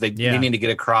babyface, is they needed to get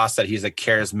across that he's a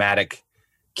charismatic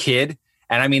kid.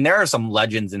 And I mean, there are some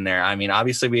legends in there. I mean,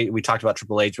 obviously we talked about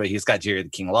Triple H, but he's got Jerry the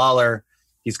King Lawler,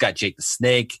 he's got Jake the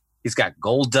Snake, he's got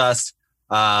Goldust,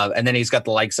 and then he's got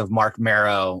the likes of Mark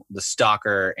Marrow, the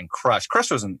Stalker, and Crush.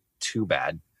 Crush wasn't too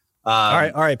bad.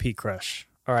 R.I.P. Crush.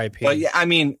 R.I.P. But yeah, I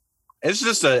mean, it's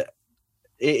just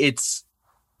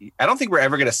I don't think we're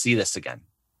ever going to see this again.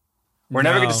 We're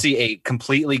never going to see a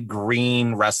completely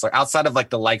green wrestler outside of like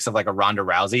the likes of like a Ronda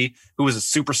Rousey, who was a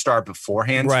superstar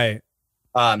beforehand. Right.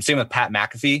 Same with Pat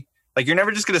McAfee. Like, you're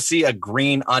never just going to see a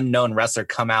green unknown wrestler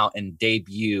come out and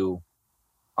debut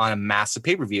on a massive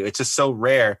pay-per-view. It's just so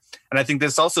rare. And I think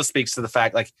this also speaks to the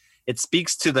fact, like, it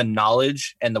speaks to the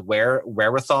knowledge and the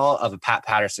wherewithal of a Pat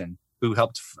Patterson, who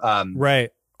helped. Right.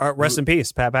 Rest in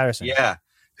peace, Pat Patterson. Yeah.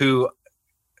 Who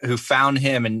found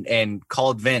him and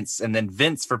called Vince, and then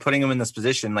Vince for putting him in this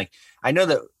position. Like, I know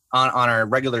that on our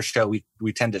regular show,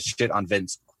 we tend to shit on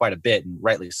Vince quite a bit, and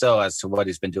rightly so, as to what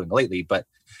he's been doing lately. But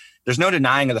there's no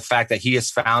denying of the fact that he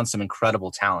has found some incredible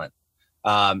talent,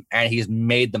 and he's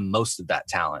made the most of that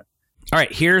talent. All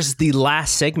right, here's the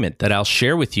last segment that I'll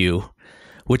share with you,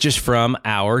 which is from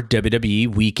our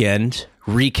WWE Weekend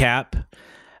recap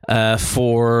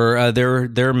for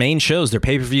their main shows, their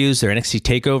pay-per-views, their NXT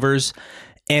takeovers.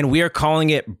 And we are calling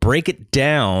it Break It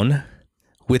Down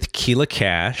with Keila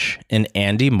Cash and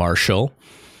Andy Marshall.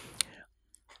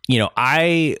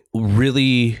 I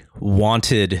really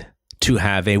wanted to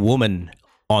have a woman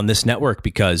on this network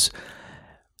because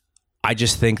I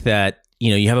just think that,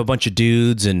 you have a bunch of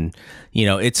dudes and,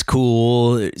 it's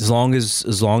cool as long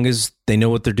as they know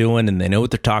what they're doing and they know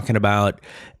what they're talking about.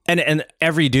 And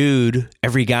every dude,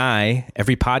 every guy,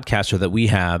 every podcaster that we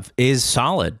have is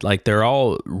solid. Like, they're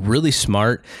all really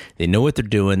smart. They know what they're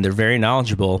doing. They're very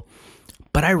knowledgeable.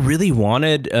 But I really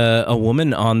wanted a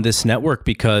woman on this network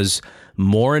because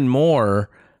more and more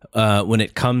when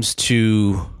it comes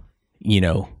to,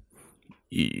 the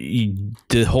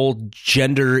whole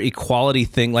gender equality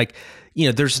thing, like,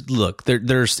 there's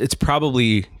it's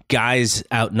probably guys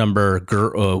outnumber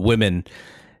women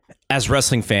as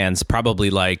wrestling fans, probably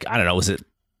like, I don't know, was it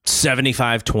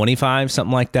 75-25,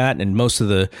 something like that? And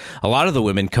a lot of the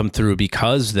women come through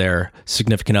because their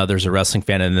significant others are a wrestling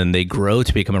fan, and then they grow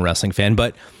to become a wrestling fan.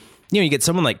 But, you get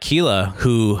someone like Keila,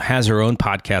 who has her own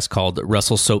podcast called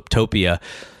Wrestle Soaptopia.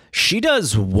 She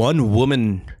does one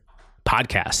woman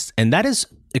podcast, and that is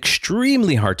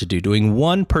extremely hard to do. Doing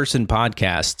one person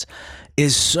podcast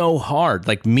is so hard.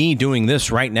 Like me doing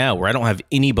this right now, where I don't have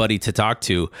anybody to talk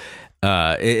to.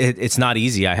 It's not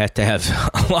easy. I have to have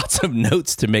lots of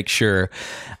notes to make sure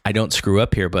I don't screw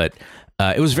up here. But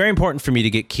it was very important for me to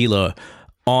get Keila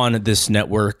on this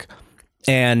network.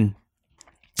 And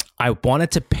I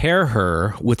wanted to pair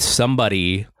her with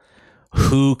somebody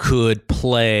who could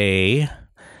play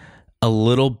a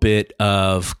little bit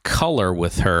of color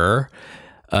with her,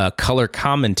 color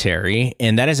commentary.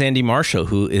 And that is Andy Marshall,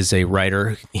 who is a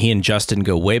writer. He and Justin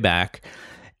go way back.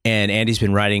 And Andy's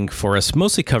been writing for us,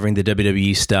 mostly covering the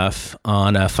WWE stuff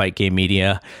on Fight Game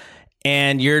Media.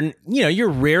 And you're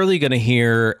rarely going to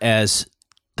hear as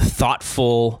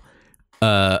thoughtful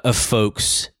of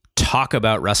folks talk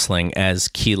about wrestling as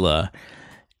Keila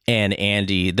and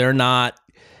Andy. They're not,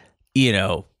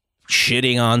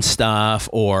 shitting on stuff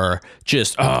or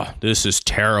just, oh, this is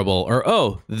terrible, or,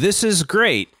 oh, this is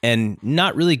great, and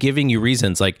not really giving you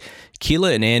reasons. Like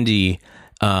Keila and Andy,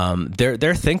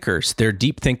 they're thinkers. They're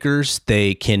deep thinkers.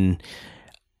 They can,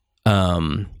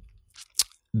 they're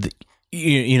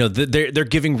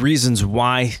giving reasons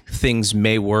why things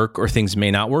may work or things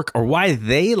may not work, or why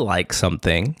they like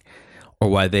something or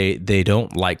why they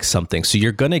don't like something. So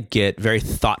you're going to get very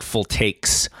thoughtful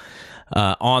takes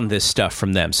on this stuff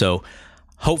from them. So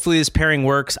hopefully this pairing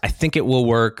works. I think it will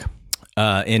work.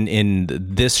 in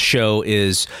this show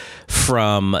is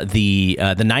from the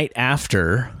night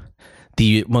after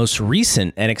the most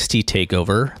recent NXT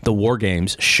TakeOver, the War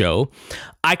Games show.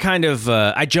 I kind of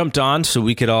I jumped on so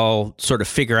we could all sort of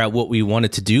figure out what we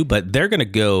wanted to do, but they're going to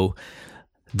go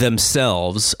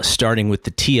themselves, starting with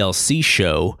the TLC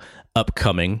show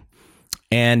upcoming.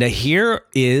 And here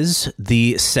is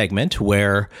the segment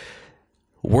where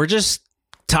we're just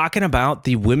talking about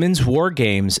the Women's War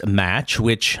Games match,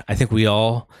 which I think we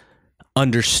all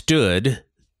understood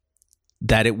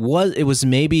that it was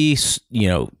maybe,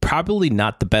 probably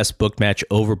not the best booked match,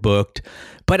 overbooked,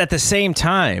 but at the same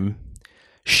time,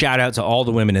 shout out to all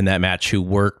the women in that match who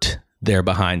worked their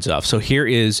behinds off. So here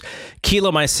is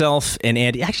Keela, myself, and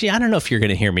Andy. Actually, I don't know if you're going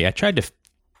to hear me. I tried to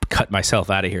cut myself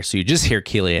out of here, so you just hear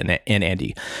Keela and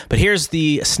Andy. But here's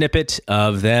the snippet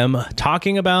of them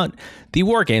talking about the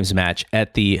War Games match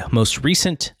at the most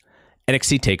recent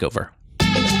NXT TakeOver.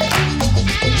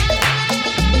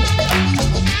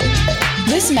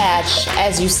 This match,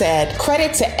 as you said,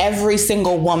 credit to every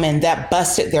single woman that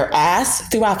busted their ass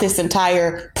throughout this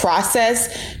entire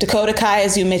process. Dakota Kai,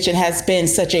 as you mentioned, has been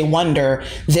such a wonder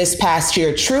this past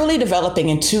year, truly developing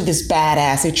into this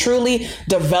badass, a truly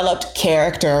developed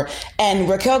character. And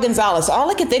Raquel Gonzalez, all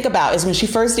I can think about is when she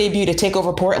first debuted at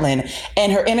TakeOver Portland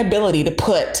and her inability to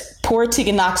put poor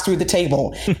Tegan Nox through the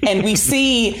table. And we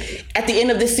see at the end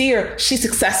of this year, she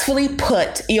successfully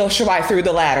put Io Shirai through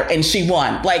the ladder and she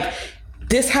won. Like,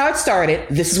 this how it started.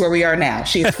 This is where we are now.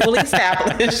 She is fully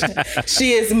established.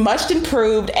 She is much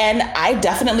improved, and I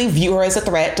definitely view her as a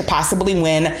threat to possibly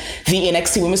win the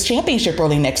NXT Women's Championship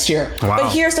early next year. Wow.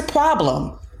 But here's the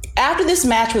problem. After this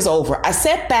match was over, I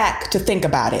sat back to think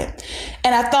about it,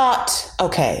 and I thought,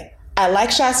 okay, I like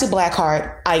Shotzi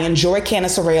Blackheart. I enjoy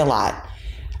Candice LeRae a lot.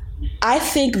 I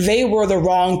think they were the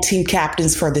wrong team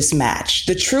captains for this match.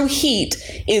 The true heat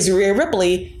is Rhea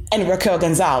Ripley and Raquel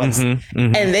Gonzalez. And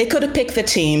they could have picked the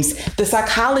teams. The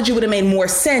psychology would have made more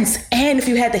sense. And if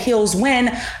you had the heels win,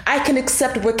 I can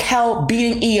accept Raquel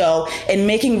beating Io and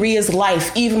making Rhea's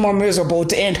life even more miserable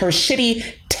to end her shitty,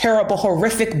 terrible,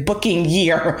 horrific booking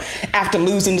year after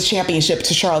losing the championship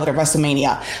to Charlotte at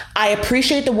WrestleMania. I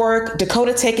appreciate the work.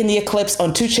 Dakota taking the Eclipse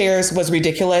on 2 chairs was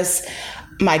ridiculous.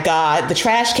 My God, the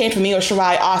trash came from Io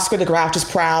Shirai. Oscar the Grouch is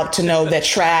proud to know that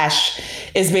trash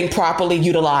is being properly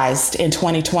utilized in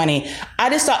 2020. I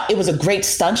just thought it was a great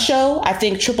stunt show. I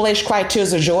think Triple H cried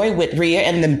tears of joy with Rhea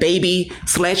and the baby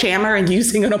sledgehammer and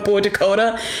using it on poor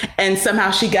Dakota, and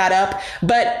somehow she got up.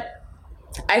 But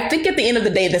I think at the end of the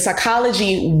day, the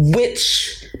psychology,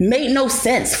 which made no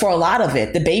sense for a lot of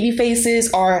it. The baby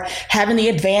faces are having the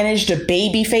advantage. The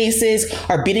baby faces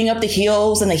are beating up the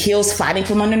heels and the heels fighting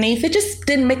from underneath. It just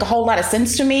didn't make a whole lot of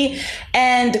sense to me.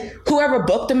 And whoever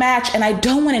booked the match, and I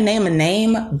don't want to name a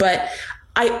name, but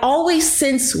I always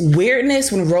sense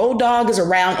weirdness when Road Dogg is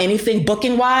around anything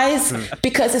booking wise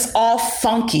because it's all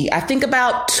funky. I think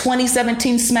about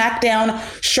 2017 SmackDown,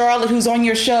 Charlotte, who's on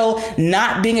your show,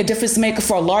 not being a difference maker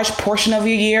for a large portion of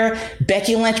your year,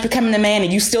 Becky Lynch becoming the man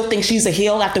and you still think she's a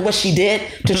heel after what she did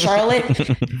to Charlotte.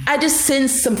 I just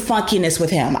sense some funkiness with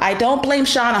him. I don't blame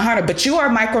Shawn and Hunter, but you are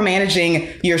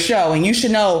micromanaging your show and you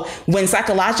should know when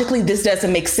psychologically this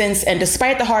doesn't make sense. And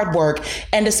despite the hard work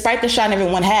and despite the shine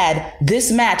everyone had, this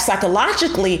match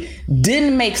psychologically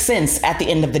didn't make sense at the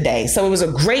end of the day. So it was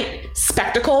a great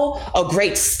spectacle, a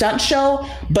great stunt show,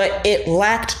 but it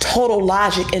lacked total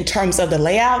logic in terms of the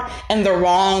layout and the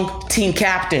wrong team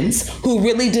captains who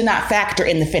really did not factor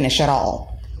in the finish at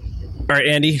all. All right,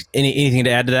 Andy, anything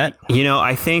to add to that?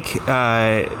 I think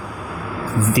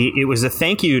it was a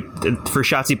thank you for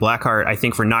Shotzi Blackheart, I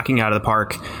think, for knocking out of the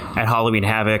park at Halloween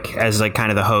Havoc as like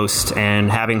kind of the host and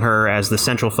having her as the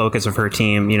central focus of her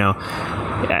team.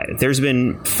 There's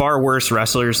been far worse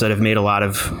wrestlers that have made a lot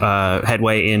of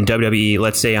headway in WWE,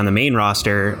 let's say on the main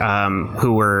roster,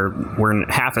 who were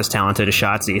half as talented as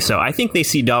Shotzi. So I think they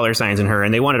see dollar signs in her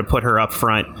and they wanted to put her up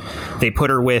front. They put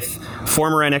her with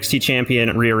former NXT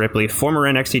champion Rhea Ripley, former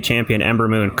NXT champion Ember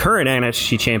Moon, current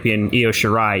NXT champion Io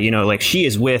Shirai. She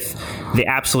is with the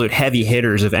absolute heavy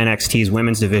hitters of NXT's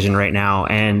women's division right now.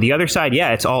 And the other side,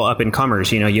 it's all up and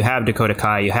comers. You have Dakota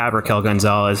Kai, you have Raquel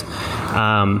Gonzalez.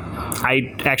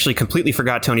 I actually completely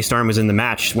forgot Toni Storm was in the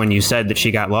match when you said that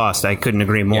she got lost. I couldn't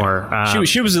agree more. Yeah.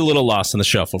 She was a little lost in the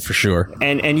shuffle for sure.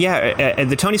 And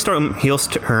the Toni Storm heel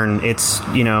turn, it's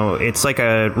like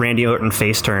a Randy Orton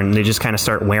face turn. They just kind of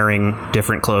start wearing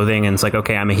different clothing and it's like,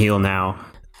 okay, I'm a heel now.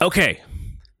 Okay,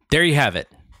 there you have it.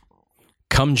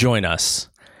 Come join us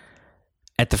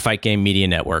at the Fight Game Media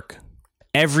Network.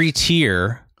 Every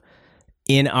tier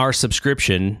in our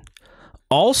subscription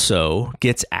also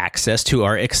gets access to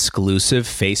our exclusive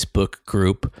Facebook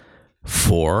group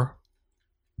for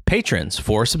patrons,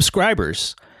 for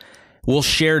subscribers. We'll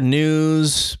share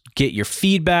news, get your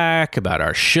feedback about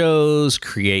our shows,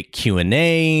 create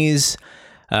Q&As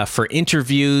for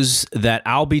interviews that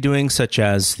I'll be doing, such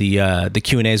as the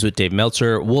Q&As with Dave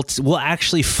Meltzer. We'll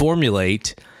actually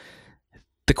formulate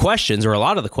the questions, or a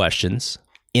lot of the questions,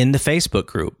 in the Facebook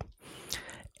group.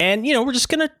 And, we're just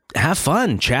going to have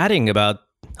fun chatting about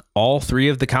all three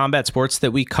of the combat sports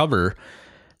that we cover.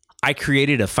 I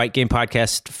created a Fight Game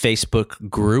Podcast Facebook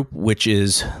group, which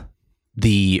is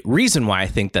the reason why I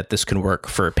think that this can work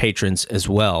for patrons as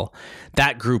well.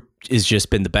 That group has just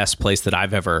been the best place that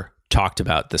I've ever talked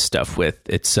about this stuff with.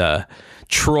 It's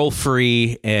troll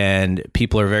free, and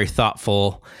people are very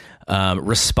thoughtful,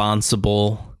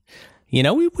 responsible.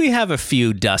 We have a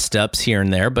few dust ups here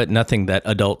and there, but nothing that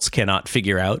adults cannot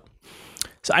figure out.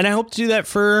 So, and I hope to do that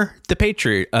for the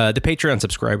Patreon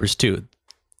subscribers too,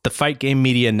 the Fight Game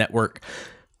Media Network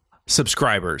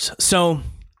subscribers. So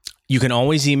you can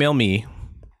always email me,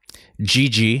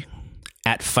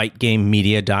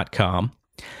 gg@fightgamemedia.com.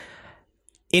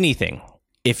 Anything.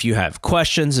 If you have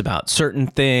questions about certain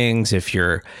things, if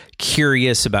you're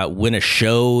curious about when a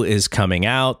show is coming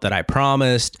out that I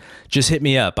promised, just hit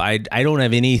me up. I don't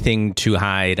have anything to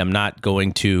hide. I'm not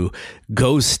going to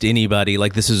ghost anybody.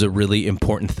 Like, this is a really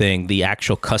important thing. The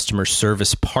actual customer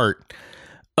service part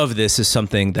of this is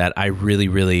something that I really,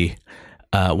 really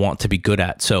want to be good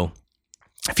at. So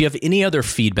if you have any other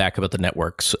feedback about the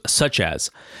networks, such as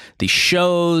the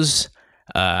shows,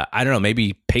 I don't know,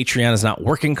 maybe Patreon is not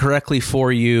working correctly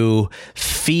for you,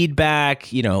 feedback,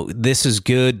 this is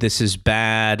good, this is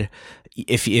bad.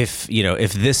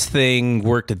 If this thing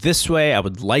worked this way, I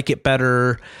would like it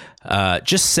better.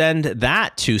 Just send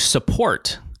that to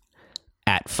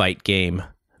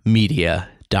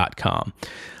support@fightgamemedia.com.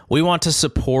 We want to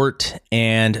support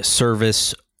and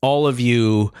service all of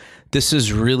you. This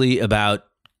is really about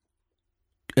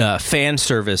fan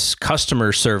service,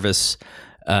 customer service,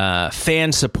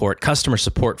 fan support, customer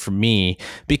support for me,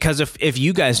 because if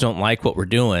you guys don't like what we're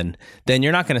doing, then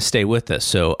you're not going to stay with us.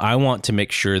 So I want to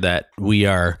make sure that we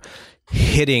are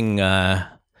hitting, I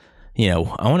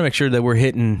want to make sure that we're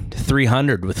hitting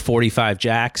 300 with 45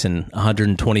 jacks and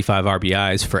 125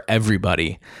 RBIs for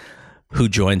everybody who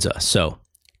joins us. So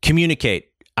communicate.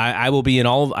 I will be in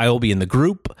the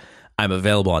group. I'm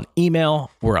available on email.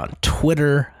 We're on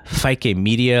Twitter, Fight Game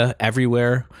Media,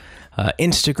 everywhere.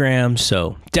 Instagram.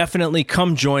 So definitely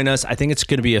come join us. I think it's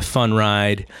going to be a fun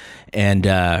ride, and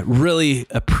really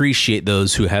appreciate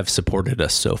those who have supported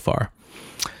us so far.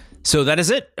 So that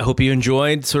is it. I hope you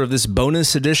enjoyed sort of this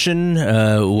bonus edition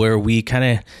where we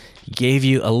kind of gave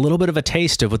you a little bit of a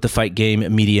taste of what the Fight Game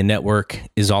Media Network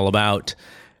is all about.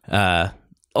 A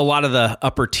lot of the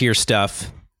upper tier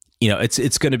stuff,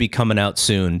 it's going to be coming out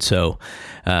soon. So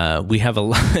we have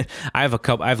I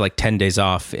have like 10 days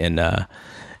off in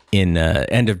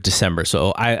end of December.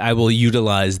 So I will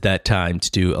utilize that time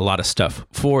to do a lot of stuff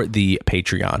for the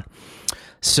Patreon.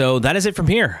 So that is it from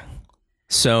here.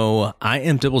 So I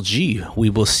am Double G. We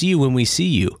will see you when we see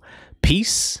you.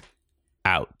 Peace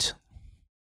out.